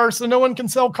car, so no one can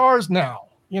sell cars now,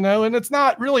 and it's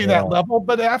not really that level.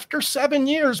 But after 7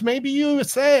 years, maybe you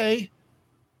say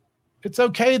it's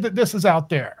okay that this is out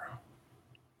there.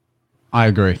 I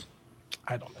agree.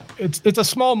 I don't know. It's a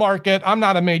small market. I'm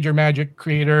not a major Magic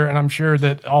creator, and I'm sure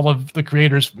that all of the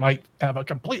creators might have a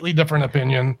completely different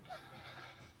opinion.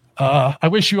 I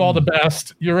wish you all the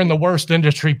best. You're in the worst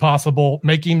industry possible.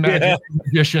 Making Magic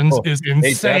magicians is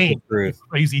insane.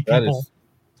 Crazy people.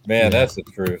 That's the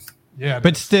truth. Yeah.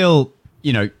 But still,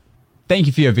 thank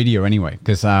you for your video anyway,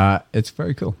 because it's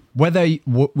very cool. Whether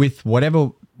with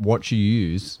whatever watch you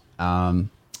use,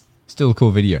 still a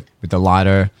cool video with the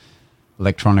lighter,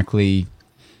 electronically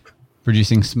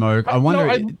producing smoke. I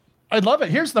wonder. I love it.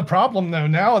 Here's the problem, though.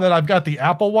 Now that I've got the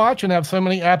Apple Watch and have so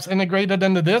many apps integrated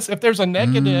into this, if there's a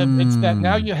negative, it's that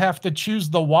now you have to choose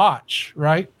the watch,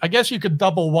 right? I guess you could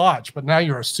double watch, but now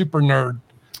you're a super nerd.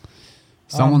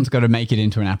 Someone's got to make it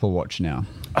into an Apple Watch now.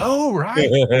 Oh, right.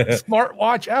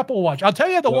 Smartwatch, Apple Watch. I'll tell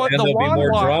you the Wand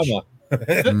Watch.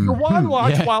 The Wand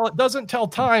Watch, while it doesn't tell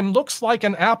time, looks like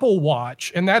an Apple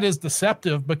Watch, and that is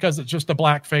deceptive because it's just a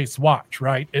black face watch,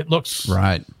 right? It looks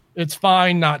right. It's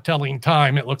fine not telling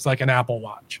time. It looks like an Apple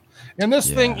Watch. And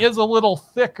this thing is a little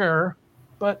thicker,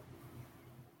 but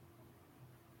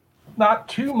not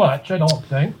too much, I don't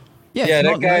think. Yeah,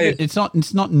 it's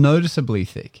not noticeably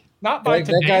thick. Not by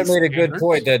that guy made a good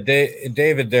point. That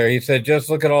David there, he said, just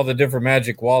look at all the different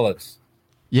Magic wallets.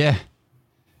 Yeah,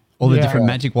 all the different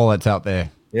Magic wallets out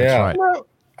there. Yeah, that's right. Well,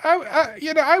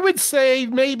 I would say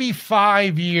maybe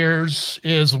 5 years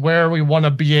is where we want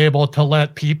to be able to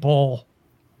let people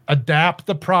adapt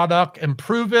the product,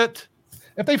 improve it.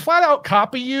 If they flat out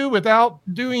copy you without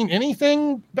doing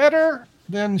anything better,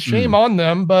 then shame on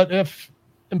them. But if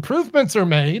improvements are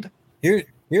made,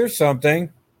 here's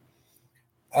something.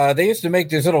 They used to make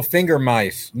these little finger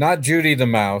mice, not Judy the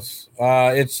mouse.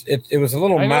 It was a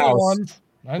little mouse,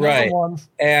 right?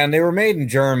 And they were made in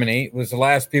Germany. It was the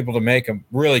last people to make them.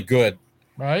 Really good,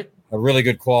 right? A really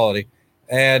good quality,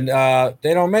 and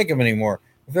they don't make them anymore.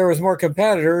 If there was more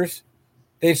competitors,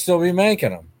 they'd still be making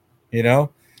them,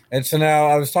 And so now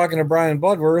I was talking to Brian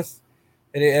Bloodworth,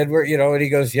 and he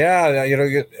goes,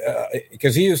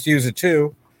 because he used to use it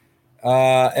too,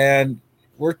 and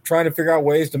we're trying to figure out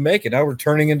ways to make it. Now we're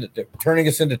turning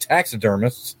us into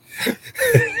taxidermists.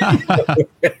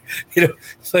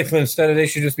 It's like instead they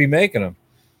should just be making them.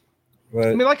 But,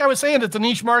 I mean, like I was saying, it's a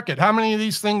niche market. How many of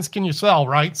these things can you sell,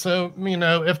 right? So,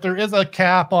 if there is a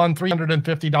cap on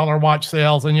 $350 watch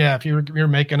sales, and if you're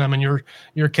making them and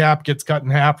your cap gets cut in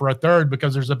half or a third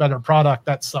because there's a better product,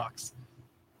 that sucks.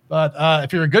 But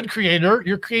if you're a good creator,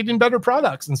 you're creating better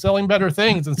products and selling better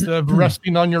things instead of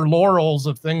resting on your laurels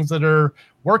of things that are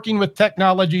working with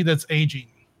technology that's aging.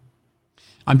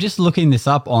 I'm just looking this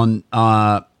up on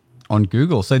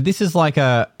Google. So this is like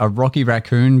a Rocky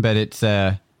Raccoon, but it's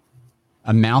a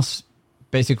mouse,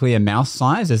 basically a mouse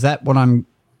size. Is that what I'm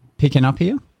picking up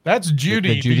here? That's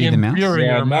Judy, the mouse.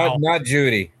 Yeah, not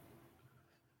Judy.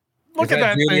 Look at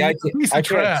that Judy? thing. It's a piece of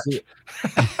trash.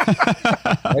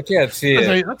 I can't see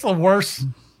it. That's the worst.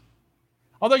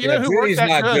 Although you know who Judy's worked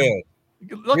that not good.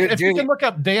 Look, if Judy. you can look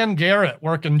up Dan Garrett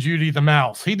working Judy the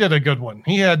mouse, he did a good one.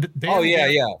 He had Dan But he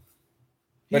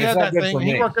it's had not that good thing. for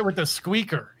He me. worked it with the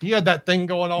squeaker. He had that thing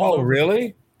going all over. Oh,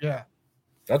 really? Yeah.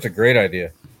 That's a great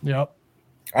idea. Yep.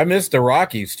 I miss the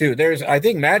Rockies too. I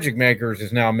think Magic Makers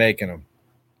is now making them.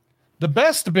 The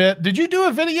best bit. Did you do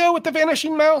a video with the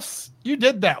vanishing mouse? You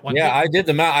did that one. Yeah, I did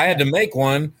the mouse. I had to make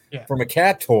one from a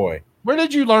cat toy. Where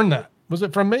did you learn that? Was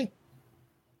it from me?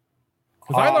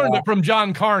 Because I learned it from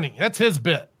John Carney. That's his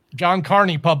bit. John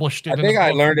Carney published it. I think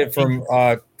I learned it from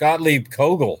Gottlieb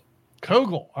Kogel.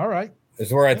 Kogel. All right.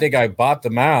 Is where I think I bought the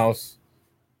mouse.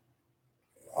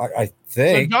 I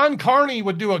think. So John Carney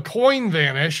would do a coin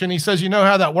vanish, and he says, "You know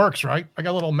how that works, right? I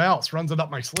got a little mouse, runs it up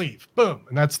my sleeve, boom,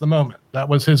 and that's the moment. That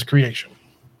was his creation."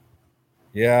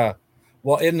 Yeah.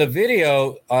 Well, in the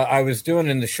video I was doing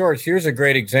in the shorts, here's a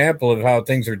great example of how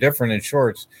things are different in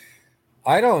shorts.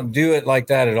 I don't do it like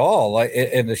that at all. Like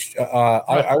in the,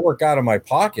 I work out of my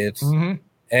pockets,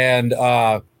 and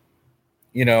but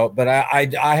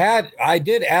I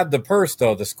did add the purse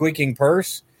though, the squeaking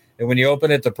purse, and when you open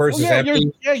it, the purse is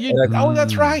empty.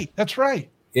 That's right. That's right.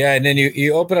 Yeah, and then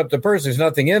you open up the purse, there's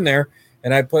nothing in there,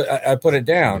 and I put it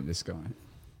down. This guy.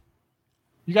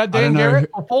 You got Dan Garrett?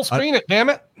 Full screen it, damn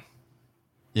it.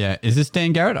 Yeah, is this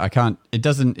Dan Garrett? I can't. It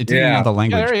doesn't. It's in another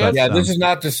language. This is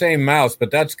not the same mouse,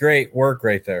 but that's great work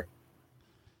right there.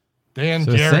 Dan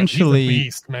Garrett, he's a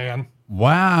beast, man.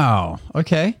 Wow.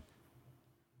 Okay.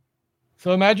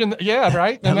 So imagine,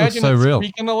 right? That imagine looks so real.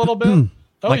 Speaking a little bit.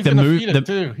 Like he's gonna feed it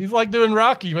too. He's like doing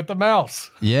Rocky with the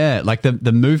mouse. Yeah, like the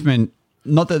movement.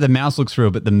 Not that the mouse looks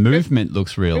real, but the movement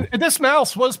looks real. And this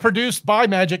mouse was produced by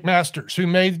Magic Masters, who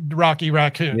made Rocky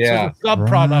Raccoon. Yeah, so it's a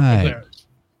sub-product of theirs.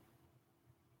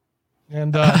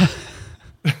 And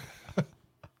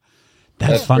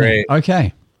that's funny. Great.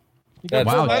 Okay.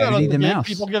 Wow, Judy the mouse.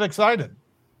 People get excited.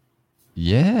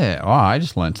 Yeah. Oh, I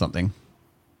just learned something.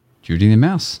 Judy the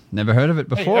mouse. Never heard of it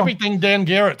before. Hey, everything Dan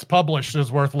Garrett's published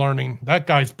is worth learning. That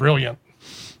guy's brilliant.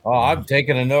 Oh, I'm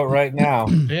taking a note right now.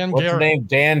 What's the name?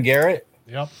 Dan Garrett?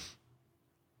 Yep.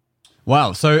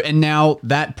 Wow. So, and now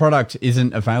that product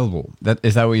isn't available.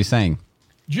 Is that what you're saying?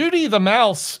 Judy the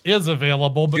mouse is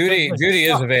available. But Judy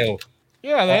is available.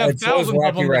 Yeah, they have thousands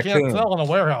of them that can't sell in a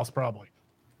warehouse probably.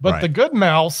 But the good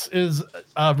mouse is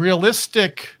a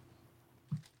realistic.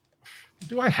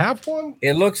 Do I have one?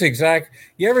 It looks exact.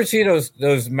 You ever see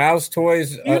those mouse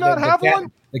toys? Do you not have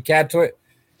one? The cat toy.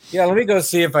 Yeah, let me go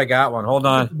see if I got one. Hold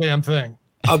on. Damn thing.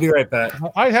 I'll be right back.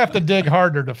 I have to dig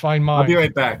harder to find mine. I'll be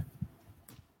right back.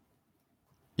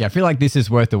 Yeah, I feel like this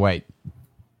is worth the wait.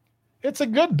 It's a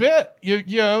good bit. You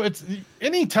know, it's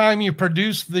anytime you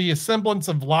produce the semblance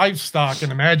of livestock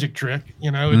in a magic trick,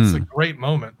 it's a great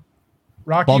moment.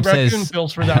 Rocky Bob Raccoon says,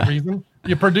 fills for that reason.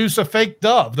 You produce a fake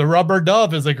dove. The rubber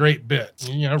dove is a great bit.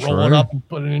 Roll it up and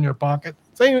put it in your pocket.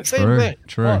 Same thing.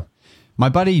 True. Oh. My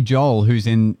buddy Joel, who's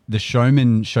in the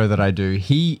Showman show that I do,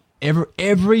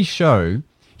 every show,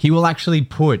 he will actually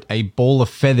put a ball of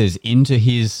feathers into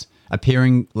his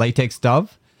appearing latex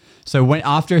dove. So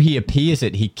after he appears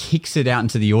it, he kicks it out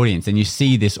into the audience, and you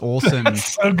see this awesome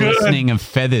glistening of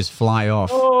feathers fly off.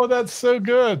 Oh, that's so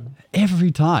good. Every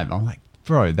time. I'm like,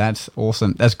 bro, that's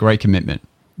awesome. That's great commitment.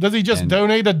 Does he just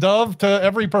donate a dove to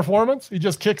every performance? He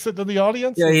just kicks it to the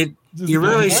audience? Yeah, you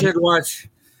really should watch.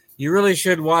 You really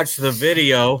should watch the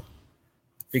video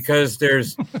because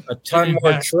there's a ton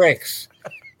more tricks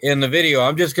in the video.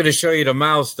 I'm just going to show you the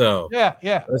mouse, though.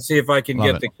 Yeah. Let's see if I can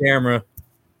get the camera.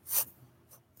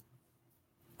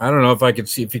 I don't know if I can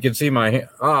see. If you can see my hand.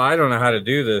 Oh, I don't know how to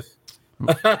do this.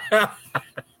 Oh,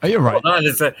 you're right. Hold on,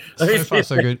 so far,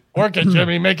 so good. Work it,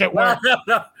 Jimmy. Make it work.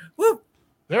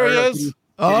 There he is.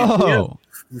 Oh,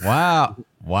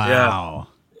 wow.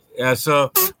 Yeah.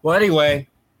 So, well, anyway,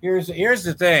 here's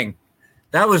the thing.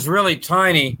 That was really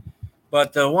tiny,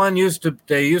 but the one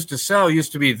they used to sell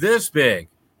used to be this big.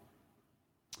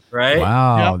 Right?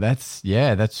 Wow. Yep.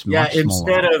 That's much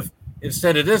smaller.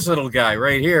 Instead of this little guy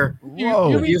right here.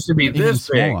 Whoa. It used to be this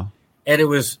big. And it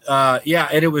was and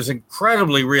it was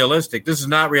incredibly realistic. This is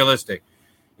not realistic.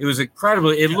 It was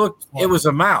incredibly it was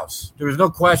a mouse. There was no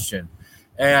question.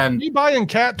 And are you buying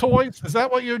cat toys? Is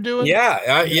that what you're doing? Yeah.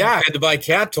 I had to buy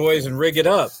cat toys and rig it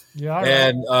up. Yeah,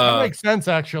 and that makes sense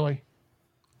actually.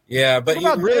 Yeah, but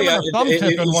you really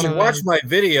you should watch my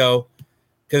video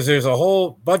because there's a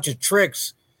whole bunch of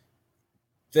tricks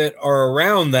that are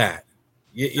around that.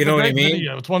 You know what I mean?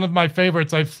 Video. It's one of my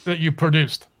favorites that you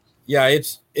produced. Yeah,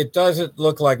 it doesn't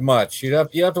look like much. You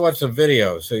have to watch the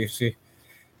video so you see.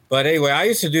 But anyway, I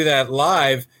used to do that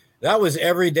live. That was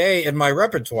every day in my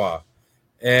repertoire,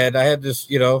 and I had this,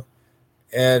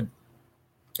 and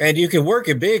you can work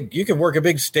a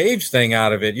big stage thing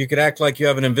out of it. You could act like you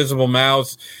have an invisible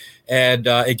mouse, and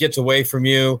it gets away from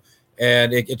you,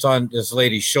 and it's on this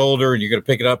lady's shoulder, and you're going to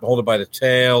pick it up and hold it by the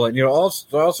tail, and all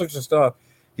sorts of stuff.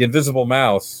 The invisible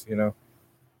mouse,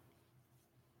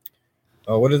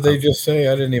 Oh, what did they just say?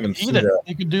 I didn't even see that.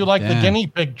 You could do like the guinea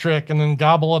pig trick and then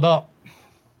gobble it up.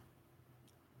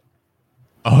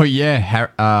 Oh yeah,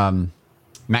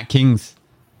 Matt King's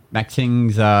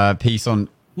piece on.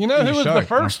 Who was the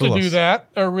first to do that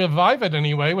or revive it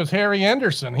anyway was Harry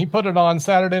Anderson. He put it on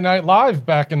Saturday Night Live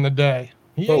back in the day.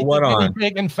 He put what on?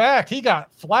 Pig. In fact, he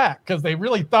got flack because they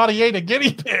really thought he ate a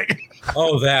guinea pig.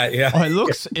 Oh, that yeah. Oh, it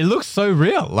looks so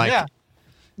real.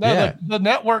 The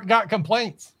network got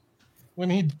complaints when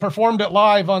he performed it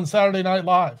live on Saturday Night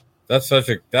Live. That's a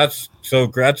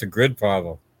grid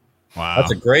problem. Wow.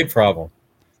 That's a great problem.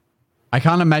 I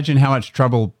can't imagine how much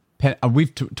trouble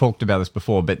we've talked about this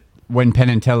before, but when Penn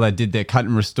and Teller did their cut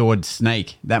and restored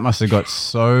snake, that must have got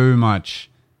so much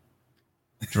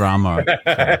drama.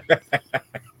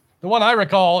 The one I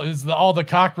recall is all the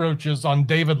cockroaches on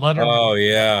David Letterman. Oh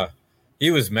yeah,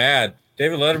 he was mad.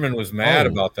 David Letterman was mad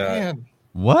about that. Man.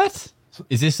 What?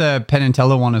 Is this a Penn and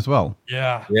Teller one as well?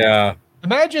 Yeah. Yeah.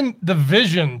 Imagine the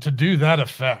vision to do that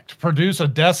effect. Produce a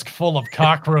desk full of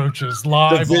cockroaches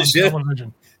live on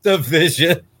television. The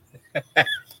vision.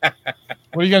 What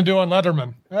are you going to do on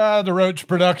Letterman? The roach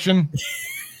production.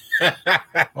 Well,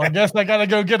 I guess I got to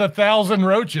go get 1,000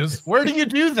 roaches. Where do you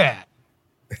do that?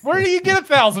 Where do you get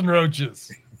 1,000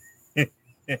 roaches?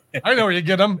 I know where you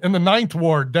get them, in the 9th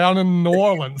Ward down in New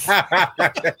Orleans.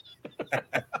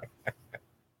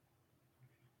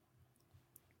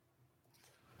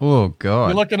 Oh God!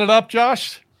 You looking it up,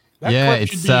 Josh? That clip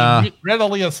should be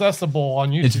readily accessible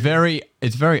on YouTube.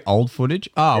 It's very old footage.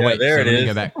 Oh Yeah, wait, there so it let me is.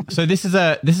 go back. So this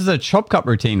is a chop cup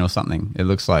routine or something. It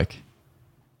looks like.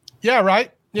 Yeah,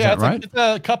 right. Yeah, right? It's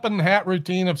a cup and hat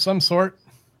routine of some sort.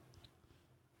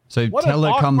 So What an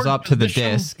Teller comes awkward up to the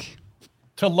position. desk.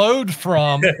 To load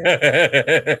from. Look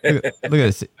at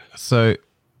this. So,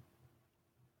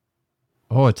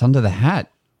 it's under the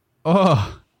hat.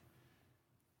 Oh,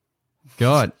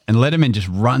 God. And Letterman just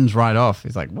runs right off.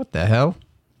 He's like, what the hell?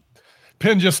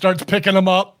 Penn just starts picking them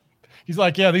up. He's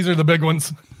like, yeah, these are the big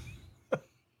ones.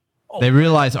 They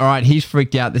realize, all right, he's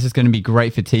freaked out. This is going to be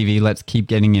great for TV. Let's keep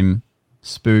getting him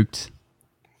spooked.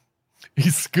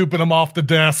 He's scooping them off the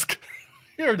desk.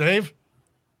 Here, Dave.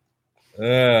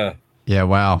 Yeah,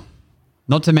 wow.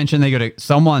 Not to mention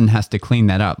someone has to clean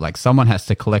that up. Like someone has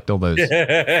to collect all those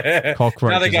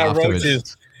cockroaches. Now they got afterwards.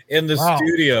 roaches in the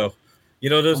studio. You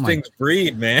know, those things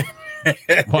breed, man.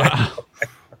 Wow.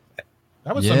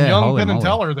 That was some young holy Penn and moly.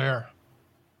 Teller there.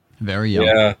 Very young.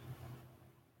 Yeah.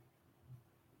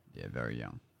 Yeah, very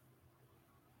young.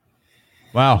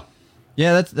 Wow.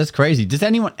 Yeah, that's crazy.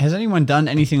 Has anyone done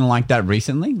anything like that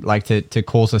recently? Like to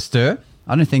cause a stir?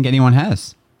 I don't think anyone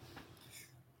has.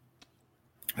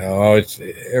 Oh,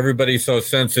 everybody's so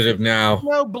sensitive now.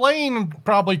 No, Blaine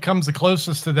probably comes the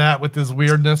closest to that with his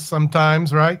weirdness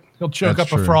sometimes, right? He'll choke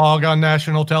That's up true. a frog on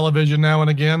national television now and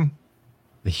again.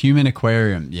 The human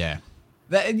aquarium, yeah.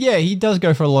 He does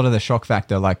go for a lot of the shock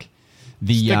factor, like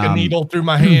the Stick a needle through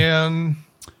my hand.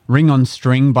 ring on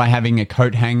string by having a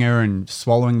coat hanger and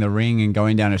swallowing the ring and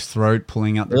going down his throat,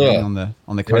 pulling out the ring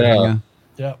on the coat hanger.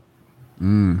 Yep.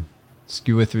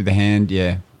 Skewer through the hand,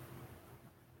 yeah.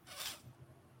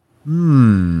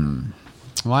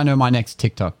 Well, I know my next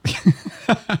TikTok.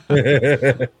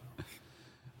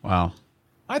 Wow.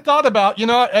 I thought about,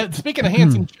 speaking of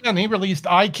Hanson Chen, he released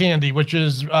Eye Candy, which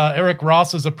is Eric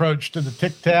Ross's approach to the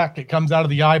Tic Tac. It comes out of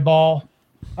the eyeball.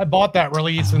 I bought that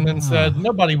release and then said,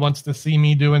 nobody wants to see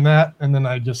me doing that. And then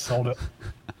I just sold it.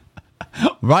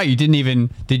 Right, you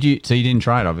didn't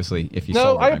try it, obviously, if you No,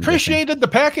 sold it, I I'm guessing. appreciated the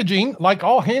packaging. Like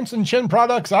all Hanson Chen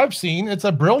products I've seen, it's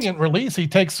a brilliant release. He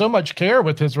takes so much care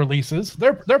with his releases.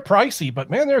 They're pricey, but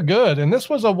man, they're good. And this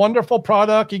was a wonderful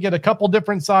product. You get a couple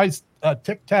different size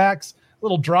Tic Tacs,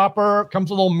 little dropper,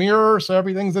 comes a little mirror, so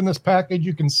everything's in this package.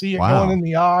 You can see it going in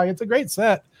the eye. It's a great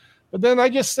set. But then I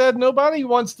just said, nobody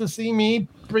wants to see me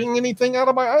bring anything out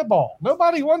of my eyeball.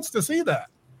 Nobody wants to see that.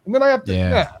 And then I have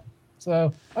to,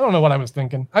 So I don't know what I was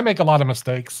thinking. I make a lot of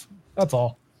mistakes. That's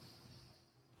all.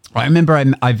 I remember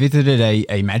I visited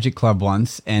a magic club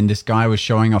once, and this guy was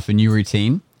showing off a new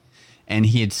routine, and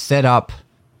he had set up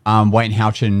Wayne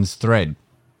Houchin's thread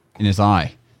in his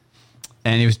eye.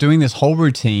 And he was doing this whole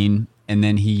routine, and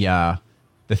then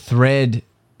the thread,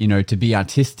 to be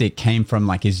artistic, came from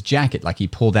like his jacket. Like he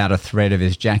pulled out a thread of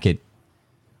his jacket,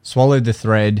 swallowed the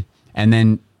thread, and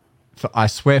then I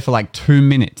swear for like 2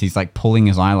 minutes, he's like pulling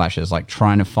his eyelashes, like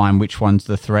trying to find which one's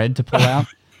the thread to pull out.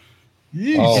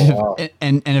 Oh, wow.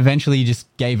 and eventually he just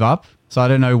gave up. So I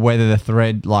don't know whether the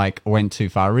thread like went too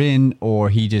far in, or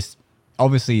he just,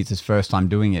 obviously it's his first time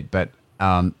doing it. But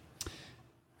I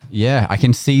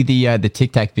can see the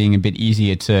Tic Tac being a bit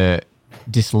easier to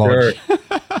dislodge. Sure.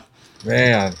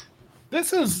 Man.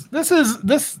 This is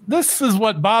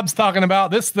what Bob's talking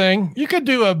about. This thing, you could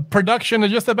do a production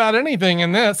of just about anything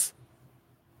in this.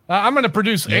 I'm going to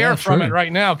produce air from it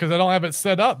right now because I don't have it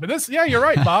set up. But this, you're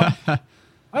right, Bob.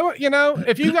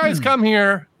 If you guys come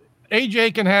here,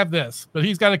 AJ can have this, but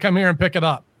he's got to come here and pick it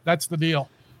up. That's the deal.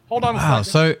 Hold on a second.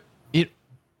 So it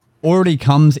already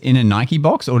comes in a Nike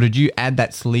box, or did you add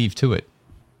that sleeve to it?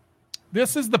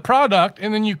 This is the product,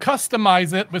 and then you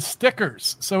customize it with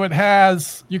stickers. So it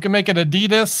has, you can make it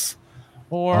Adidas,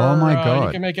 or oh my God.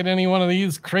 you can make it any one of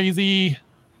these crazy.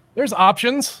 There's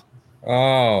options.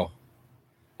 Oh,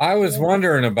 I was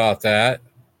wondering about that.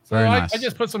 So I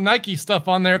just put some Nike stuff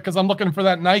on there because I'm looking for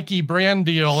that Nike brand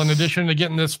deal in addition to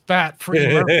getting this fat free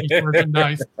Murphy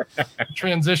merchandise,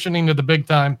 transitioning to the big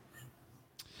time.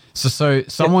 So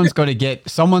someone's got to get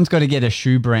a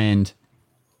shoe brand.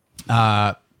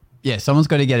 Someone's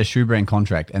got to get a shoe brand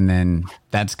contract, and then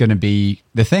that's going to be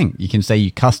the thing. You can say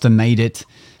you custom made it.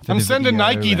 I'm sending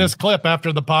Nike this clip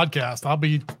after the podcast. I'll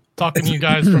be talking to you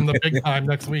guys from the big time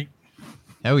next week.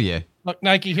 Hell yeah. Look,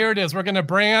 Nike, here it is. We're going to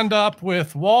brand up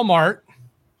with Walmart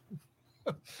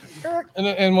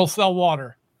and we'll sell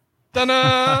water.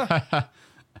 Ta-da!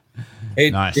 Hey,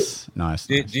 nice.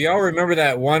 Do y'all remember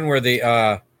that one where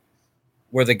the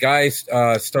guy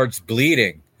starts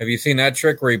bleeding? Have you seen that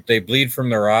trick where they bleed from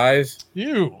their eyes?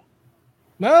 No.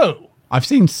 I've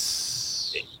seen.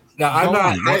 No, I'm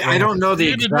not. I don't know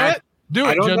the exact.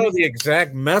 I don't know the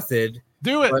exact method.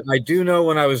 Do it. But I do know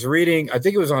when I was reading, I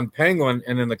think it was on Penguin,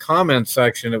 and in the comments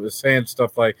section, it was saying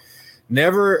stuff like,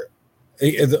 never,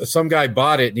 some guy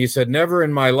bought it, and he said, never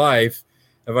in my life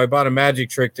have I bought a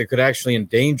magic trick that could actually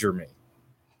endanger me.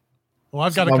 Well,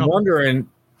 I've got I'm wondering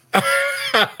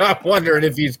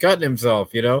if he's cutting himself,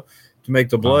 to make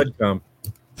the blood come.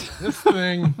 This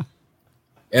thing.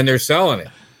 And they're selling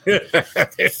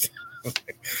it.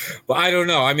 But I don't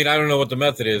know. I mean, I don't know what the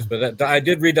method is, but I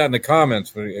did read that in the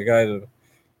comments for a guy that.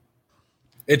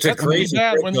 It's a crazy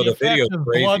trick. When the effect is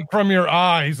blood from your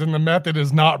eyes and the method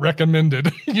is not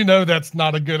recommended, that's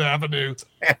not a good avenue.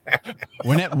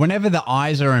 Whenever the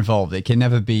eyes are involved, it can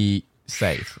never be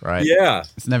safe, right? Yeah,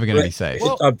 it's never going to be safe.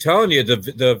 Well, I'm telling you,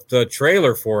 the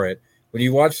trailer for it, when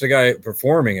you watch the guy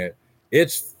performing it,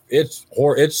 it's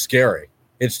scary.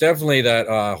 It's definitely that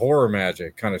horror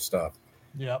magic kind of stuff.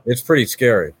 Yeah, it's pretty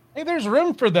scary. Hey, there's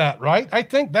room for that, right? I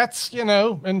think that's,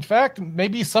 in fact,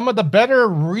 maybe some of the better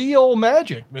real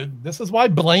magic. This is why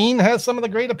Blaine has some of the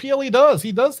great appeal he does.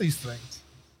 He does these things.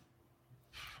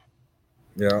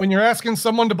 Yeah. When you're asking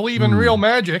someone to believe in real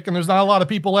magic, and there's not a lot of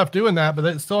people left doing that,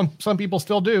 but some people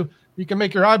still do, you can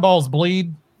make your eyeballs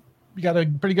bleed. You got a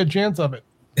pretty good chance of it.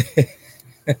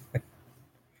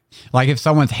 Like if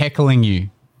someone's heckling you,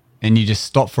 and you just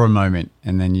stop for a moment,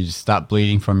 and then you just start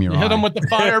bleeding from your eye. You hit them with the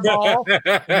fireball,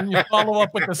 and you follow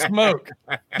up with the smoke.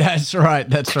 That's right.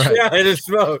 Yeah, it is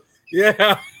smoke.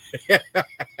 Yeah. I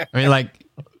mean, let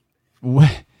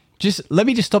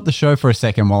me just stop the show for a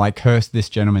second while I curse this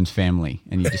gentleman's family,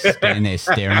 and you just stand there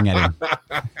staring at him.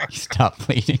 You start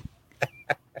bleeding.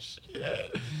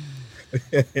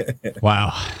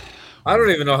 Wow. I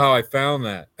don't even know how I found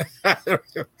that. I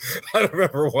don't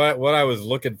remember what I was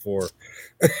looking for.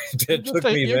 It took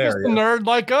me there. You're just a nerd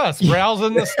like us,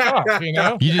 browsing the stuff,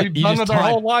 You've done it our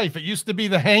whole life. It used to be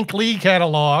the Hank Lee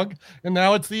catalog, and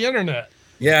now it's the internet.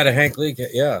 Yeah, the Hank Lee,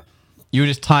 yeah. You were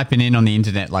just typing in on the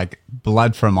internet like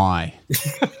blood from eye.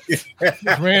 Just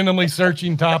randomly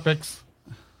searching topics.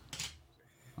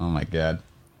 Oh, my God.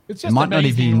 It's just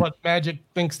amazing what magic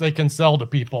thinks they can sell to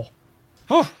people.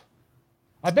 Whew.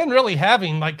 I've been really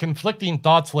having conflicting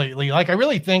thoughts lately. I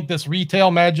really think this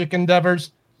retail magic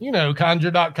endeavors,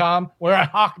 conjure.com, where I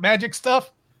hawk magic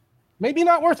stuff, maybe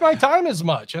not worth my time as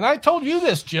much. And I told you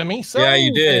this, Jimmy. Yeah,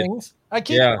 you did. Things, I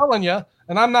keep telling you,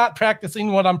 and I'm not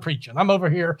practicing what I'm preaching. I'm over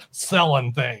here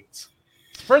selling things.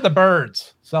 It's for the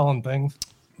birds, selling things.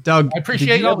 Doug, I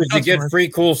appreciate all the customers. You get free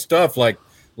cool stuff like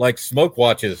smoke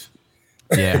watches.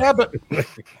 Yeah.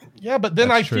 But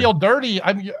then I feel dirty.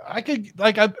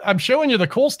 I'm showing you the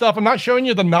cool stuff. I'm not showing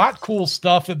you the not cool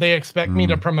stuff that they expect me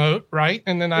to promote, right?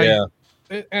 And then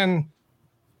and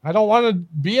I don't want to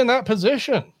be in that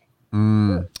position.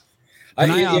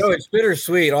 It's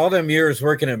bittersweet. All them years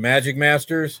working at Magic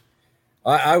Masters,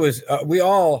 we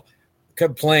all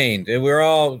complained, and we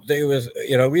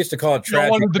used to call it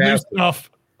tragic. Wanted the new stuff.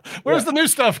 Where's the new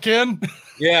stuff, Ken?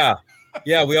 Yeah,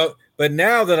 we all. But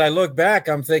now that I look back,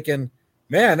 I'm thinking,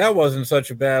 man, that wasn't such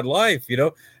a bad life,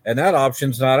 and that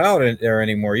option's not out there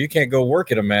anymore. You can't go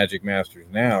work at a Magic Masters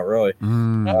now, really.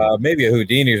 Maybe a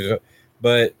Houdini's,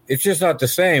 but it's just not the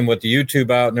same with the YouTube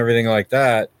out and everything like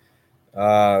that.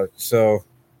 But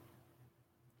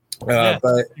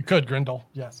you could, Grindle.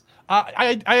 Yes.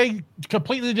 I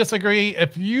completely disagree.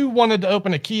 If you wanted to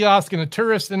open a kiosk in a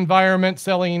tourist environment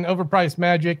selling overpriced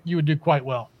magic, you would do quite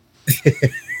well.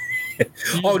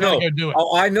 Oh no!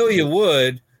 I know you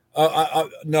would.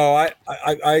 No, I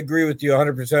agree with you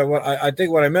 100%. I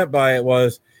think what I meant by it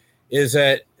is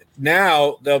that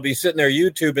now they'll be sitting there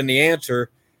YouTubing the answer,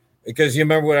 because you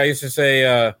remember what I used to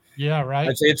say. Yeah, right.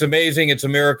 I say it's amazing, it's a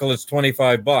miracle, it's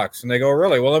 $25, and they go,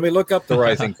 really? Well, let me look up the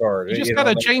rising card. You just got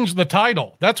to change the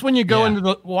title. That's when you go into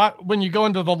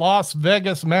the Las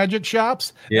Vegas magic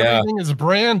shops. Yeah. Everything is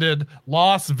branded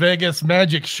Las Vegas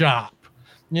Magic Shop.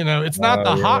 It's not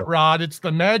the hot rod; it's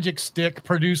the magic stick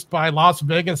produced by Las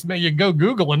Vegas. You go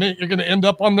Googling it, you're going to end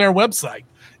up on their website.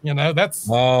 That's.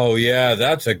 Oh yeah,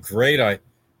 that's a great idea.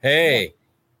 Hey.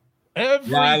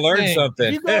 I learned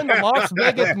something. You go in the Las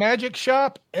Vegas Magic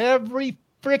Shop, every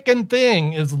freaking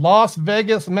thing is Las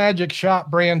Vegas Magic Shop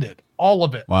branded. All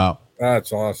of it. Wow.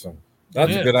 That's awesome.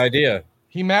 That's a good idea.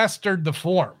 He mastered the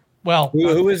form. Well,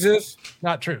 who is this?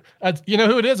 Not true. You know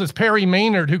who it is? It's Perry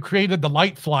Maynard, who created the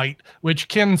Light Flight, which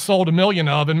Ken sold 1 million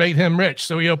of and made him rich.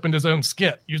 So he opened his own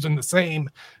skit using the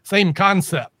same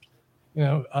concept. He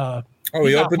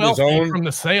opened his own from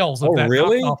the sales of that.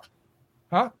 Really? Knockoff.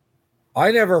 Huh? I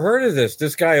never heard of this.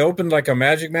 This guy opened like a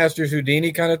Magic Masters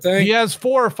Houdini kind of thing. He has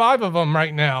 4 or 5 of them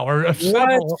right now, or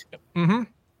several. Mm-hmm.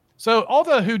 So all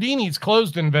the Houdinis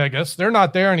closed in Vegas. They're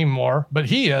not there anymore, but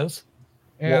he is.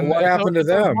 And what happened to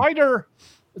them?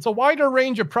 It's a wider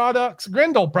range of products.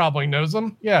 Grindle probably knows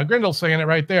them. Yeah, Grindle's saying it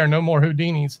right there. No more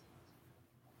Houdinis.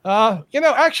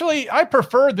 Actually, I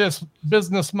prefer this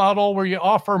business model where you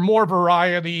offer more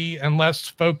variety and less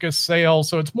focused sales.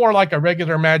 So it's more like a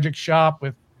regular magic shop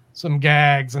with some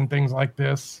gags and things like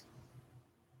this.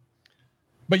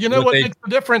 But what makes the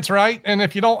difference, right? And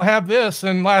if you don't have this,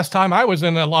 and last time I was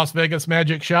in a Las Vegas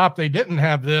magic shop, they didn't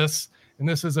have this. And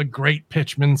this is a great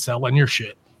pitchman selling your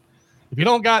shit. If you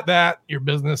don't got that, your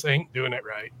business ain't doing it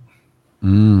right.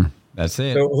 That's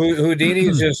it. So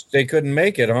Houdini's they couldn't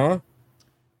make it, huh?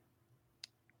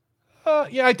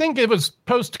 Yeah, I think it was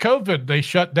post-COVID they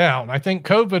shut down. I think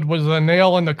COVID was a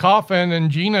nail in the coffin,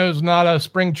 and Gino's not a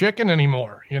spring chicken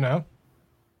anymore,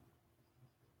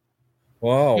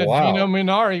 Wow. Gino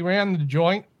Minari ran the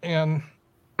joint, and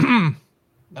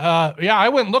I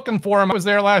went looking for him. I was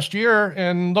there last year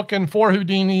and looking for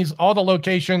Houdinis. All the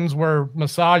locations were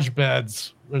massage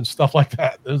beds and stuff like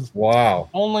that. Wow.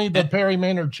 Only the Perry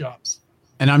Maynard shops.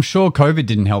 And I'm sure COVID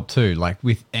didn't help too, like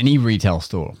with any retail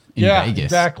store in Vegas.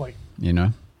 Exactly.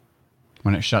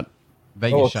 When it shut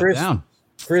down.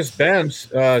 Chris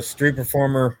Benz, street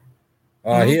performer,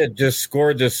 he had just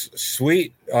scored this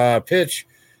sweet pitch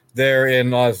there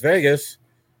in Las Vegas,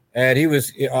 and he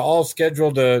was all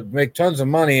scheduled to make tons of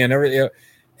money and everything.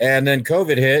 And then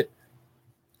COVID hit,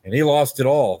 and he lost it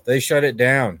all. They shut it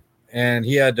down, and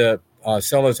he had to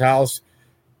sell his house,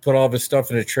 put all of his stuff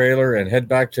in a trailer, and head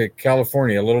back to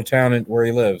California, a little town where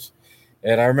he lives.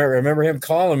 And I remember him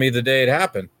calling me the day it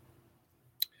happened.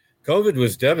 COVID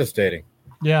was devastating.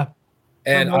 Yeah.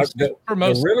 And the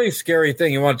really scary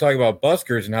thing, you want to talk about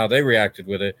buskers and how they reacted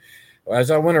with it.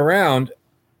 As I went around,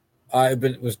 I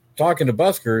was talking to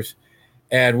buskers,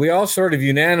 and we all sort of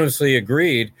unanimously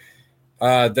agreed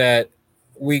that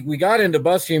we got into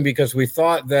busking because we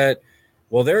thought that,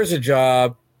 well, there's a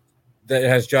job that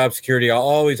has job security. I'll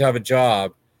always have a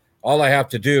job. All I have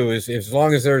to do is, as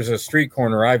long as there's a street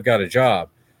corner, I've got a job.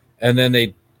 And then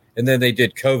they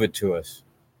did COVID to us.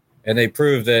 And they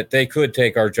proved that they could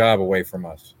take our job away from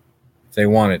us if they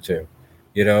wanted to,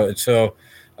 And so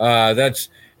it's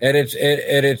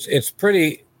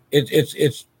pretty.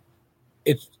 It's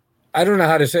I don't know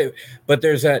how to say it, but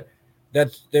there's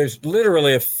there's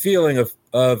literally a feeling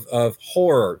of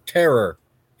horror, terror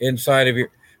inside of you,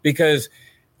 because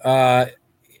for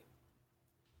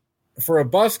a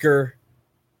busker,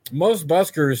 most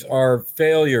buskers are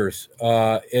failures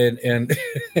in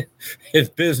in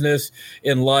business,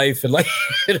 in life, and like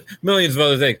millions of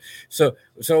other things. So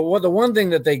the one thing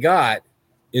that they got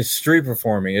is street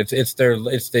performing. They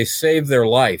saved their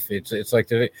life. It's like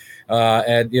and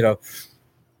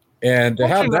to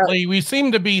have that, we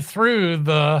seem to be through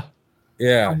the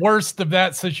worst of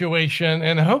that situation,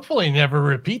 and hopefully never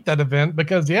repeat that event,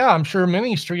 because I'm sure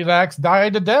many street acts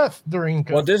died to death during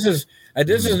COVID. Well, this is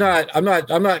not. I'm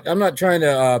not trying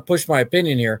to push my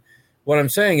opinion here. What I'm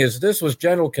saying is this was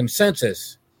general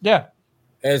consensus. Yeah.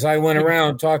 As I went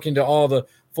around talking to all the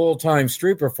full-time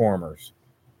street performers,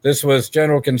 this was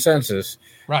general consensus.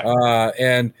 Right.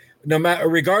 And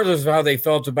regardless of how they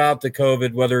felt about the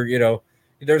COVID, whether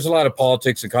there's a lot of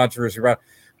politics and controversy about it,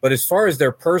 but as far as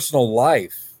their personal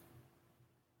life,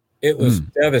 it was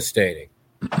devastating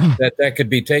that could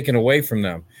be taken away from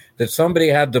them, that somebody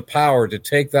had the power to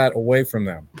take that away from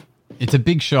them. It's a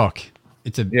big shock.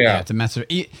 It's a massive.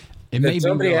 It may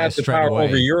somebody had the power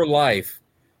over your life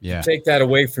to take that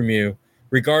away from you,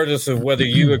 regardless of whether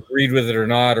you agreed with it or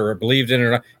not, or believed in it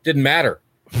or not. Didn't matter.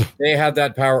 They had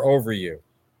that power over you.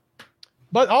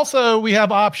 But also we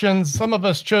have options. Some of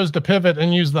us chose to pivot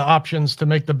and use the options to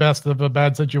make the best of a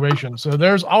bad situation. So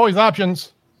there's always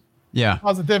options. Yeah.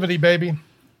 Positivity, baby.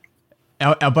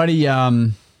 Our buddy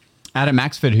Adam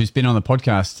Axford, who's been on the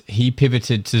podcast, he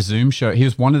pivoted to Zoom show. He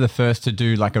was one of the first to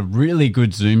do like a really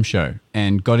good Zoom show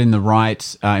and got in the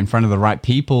right, in front of the right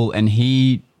people. And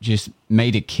he just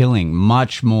made a killing,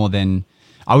 much more than,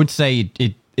 I would say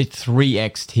it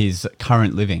 3x'd his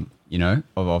current living, you know,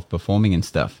 of performing and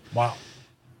stuff. Wow.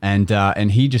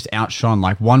 And he just outshone.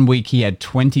 Like 1 week he had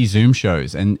 20 Zoom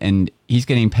shows, and he's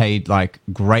getting paid like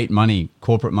great money,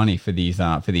 corporate money for these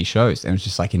shows. And it was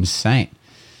just like insane,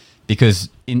 because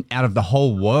out of the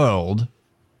whole world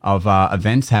of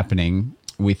events happening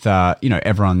with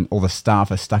everyone, all the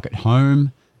staff are stuck at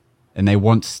home, and they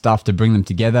want stuff to bring them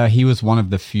together. He was one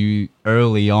of the few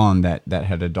early on that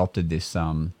had adopted this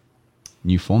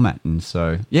new format. And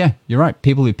so yeah, you're right.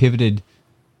 People who pivoted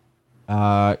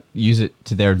use it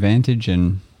to their advantage,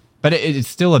 but it's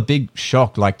still a big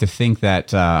shock, like to think that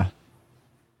that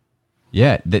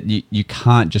you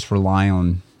can't just rely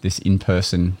on this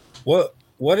in-person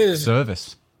what is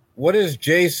service. What is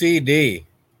JCD?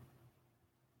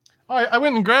 I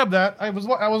went and grabbed that. I was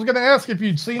going to ask if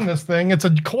you'd seen this thing. It's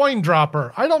a coin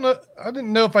dropper. I don't know. I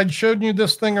didn't know if I'd showed you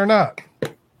this thing or not.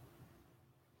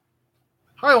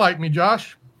 Highlight me,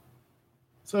 Josh.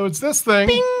 So it's this thing.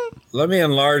 Bing! Let me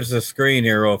enlarge the screen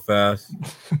here real fast.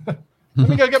 Let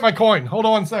me go get my coin. Hold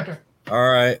on a second. All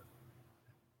right.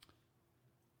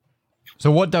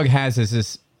 So what Doug has is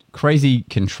this crazy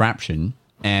contraption,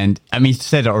 and I mean, he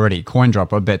said it already, coin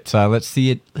dropper, but let's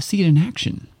see it in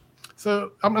action.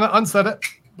 So I'm going to unset it.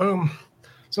 Boom.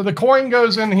 So the coin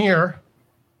goes in here.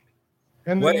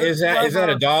 And what is that? Is that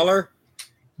 $1?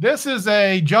 This is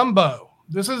a jumbo.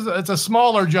 It's a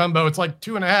smaller jumbo. It's like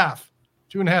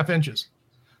 2.5 inches.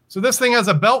 So this thing has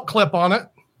a belt clip on it,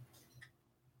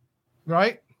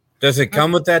 right? Does it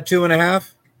come with that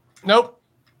 2.5? Nope.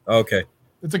 Okay.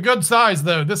 It's a good size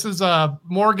though. This is a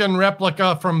Morgan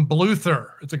replica from Bluther.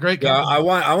 It's a great company. Yeah, I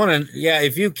want to. Yeah,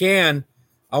 if you can,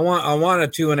 I want a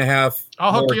 2.5.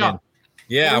 I'll hook you up.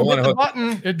 Yeah, I want to hook. The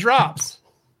button, it drops.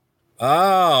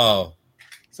 Oh.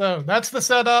 So that's the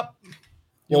setup.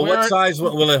 Well, what size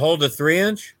will it hold? A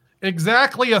 3-inch?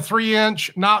 Exactly a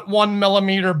 3-inch, not 1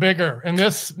 millimeter bigger. And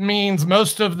this means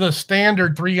most of the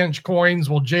standard 3-inch coins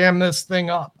will jam this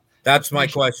thing up. That's my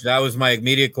question. That was my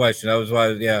immediate question. That was why,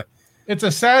 yeah. It's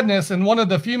a sadness, and one of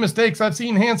the few mistakes I've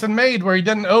seen Hansen made where he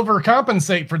didn't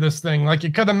overcompensate for this thing. Like,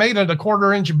 you could have made it a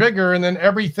 1/4 inch bigger, and then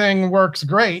everything works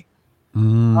great.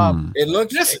 It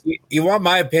looks. You want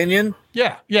my opinion?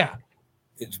 Yeah.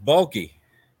 It's bulky.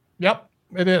 Yep,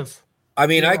 it is. I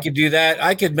mean, I could do that.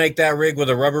 I could make that rig with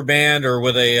a rubber band or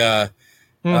with a,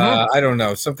 I don't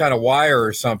know, some kind of wire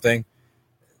or something.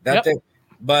 That thing.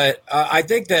 But I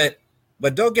think that.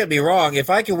 But don't get me wrong. If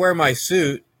I could wear my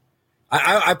suit,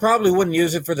 I probably wouldn't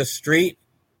use it for the street.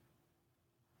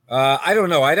 I don't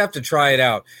know. I'd have to try it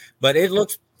out. But it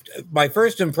looks. My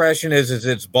first impression is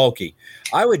it's bulky.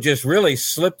 I would just really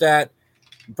slip that.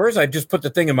 First, I'd just put the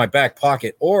thing in my back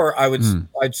pocket, or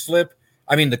I'd slip.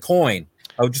 I mean, the coin.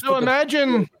 I would just. So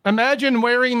imagine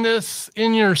wearing this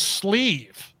in your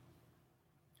sleeve.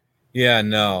 Yeah,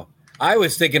 no. I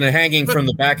was thinking of hanging from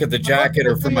the back of the jacket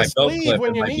or from my belt clip.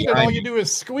 When you need it, all you do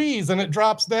is squeeze and it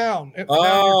drops down.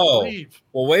 Well,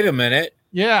 wait a minute.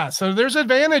 Yeah, so there's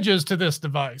advantages to this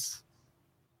device.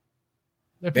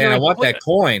 Man, I want that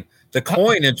coin. The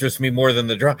coin interests me more than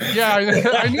the drop. Yeah,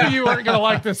 I knew you weren't going to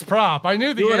like this prop. I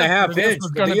knew the 2.5 inch.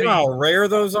 Do you know how rare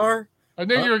those are? I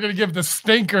knew you were going to give the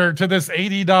stinker to this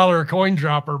 $80 coin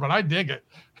dropper, but I dig it.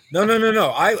 No.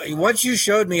 Once you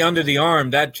showed me under the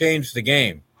arm, that changed the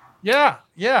game. Yeah,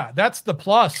 that's the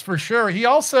plus for sure. He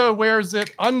also wears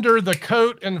it under the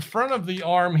coat in front of the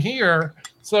arm here,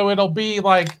 so it'll be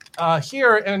like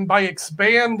here, and by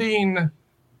expanding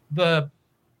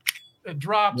it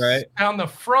drops down the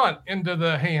front into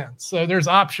the hand. So there's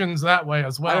options that way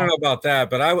as well. I don't know about that,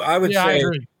 but I would say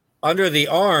under the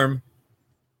arm.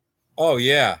 Oh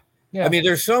yeah. I mean,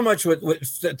 there's so much with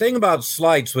the thing about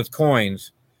sleights with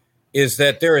coins is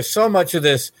that there is so much of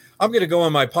this. I'm going to go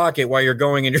in my pocket while you're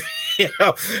going in your,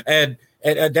 and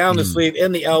down the sleeve,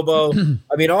 in the elbow.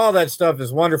 I mean, all that stuff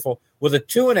is wonderful. With a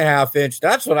 2.5 inch,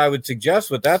 that's what I would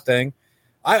suggest with that thing.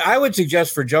 I would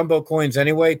suggest for jumbo coins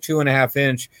anyway, 2.5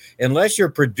 inch, unless you're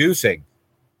producing.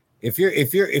 If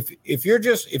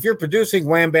you're producing,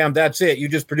 wham bam, that's it. You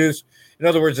just produce. In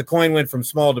other words, the coin went from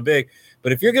small to big.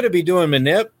 But if you're going to be doing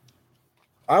manip,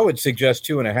 I would suggest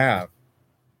 2.5.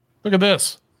 Look at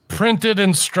this. Printed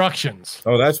instructions.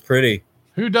 Oh, that's pretty.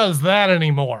 Who does that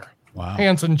anymore? Wow.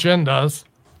 Hansen Chin does.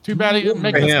 Too bad he didn't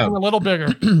make this thing a little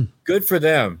bigger. Good for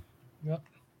them. Yep.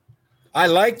 I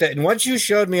like that. And once you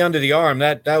showed me under the arm,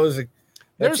 that was a.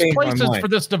 There's places for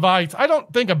this device. I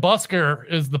don't think a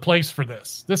busker is the place for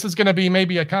this. This is going to be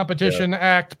maybe a competition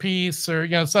act piece,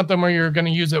 or something where you're going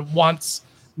to use it once,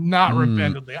 not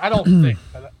repeatedly. I don't think.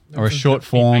 Or a short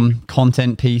form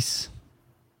content piece.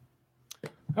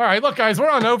 All right, look, guys, we're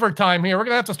on overtime here. We're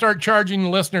going to have to start charging the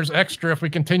listeners extra if we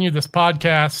continue this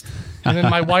podcast. And then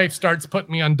my wife starts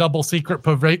putting me on double secret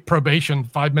probation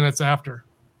 5 minutes after.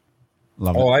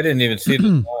 Love it. I didn't even see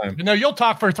the time. You'll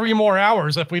talk for 3 more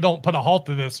hours if we don't put a halt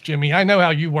to this, Jimmy. I know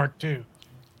how you work too.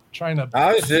 We're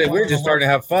just starting to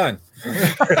have fun.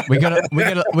 we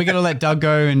gotta let Doug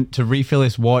go and to refill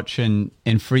his watch and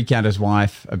freak out his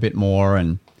wife a bit more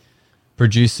and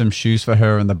produce some shoes for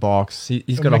her in the box.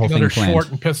 He's got a whole thing planned.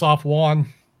 Short and piss off Juan.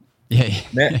 Yeah.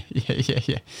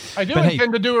 I do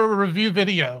intend to do a review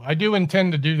video. I do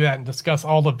intend to do that and discuss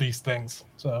all of these things.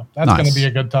 So that's going to be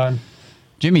a good time.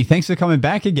 Jimmy, thanks for coming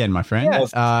back again, my friend.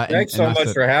 Yes. Thanks so much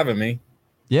for having me.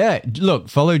 Yeah, look,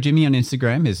 follow Jimmy on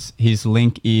Instagram. His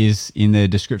link is in the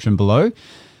description below.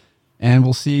 And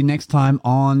we'll see you next time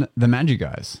on The Magic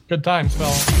Guys. Good times,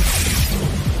 fella.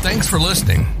 Thanks for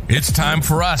listening. It's time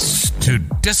for us to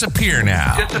disappear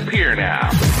now.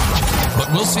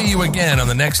 But we'll see you again on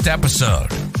the next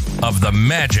episode of The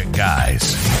Magic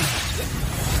Guys.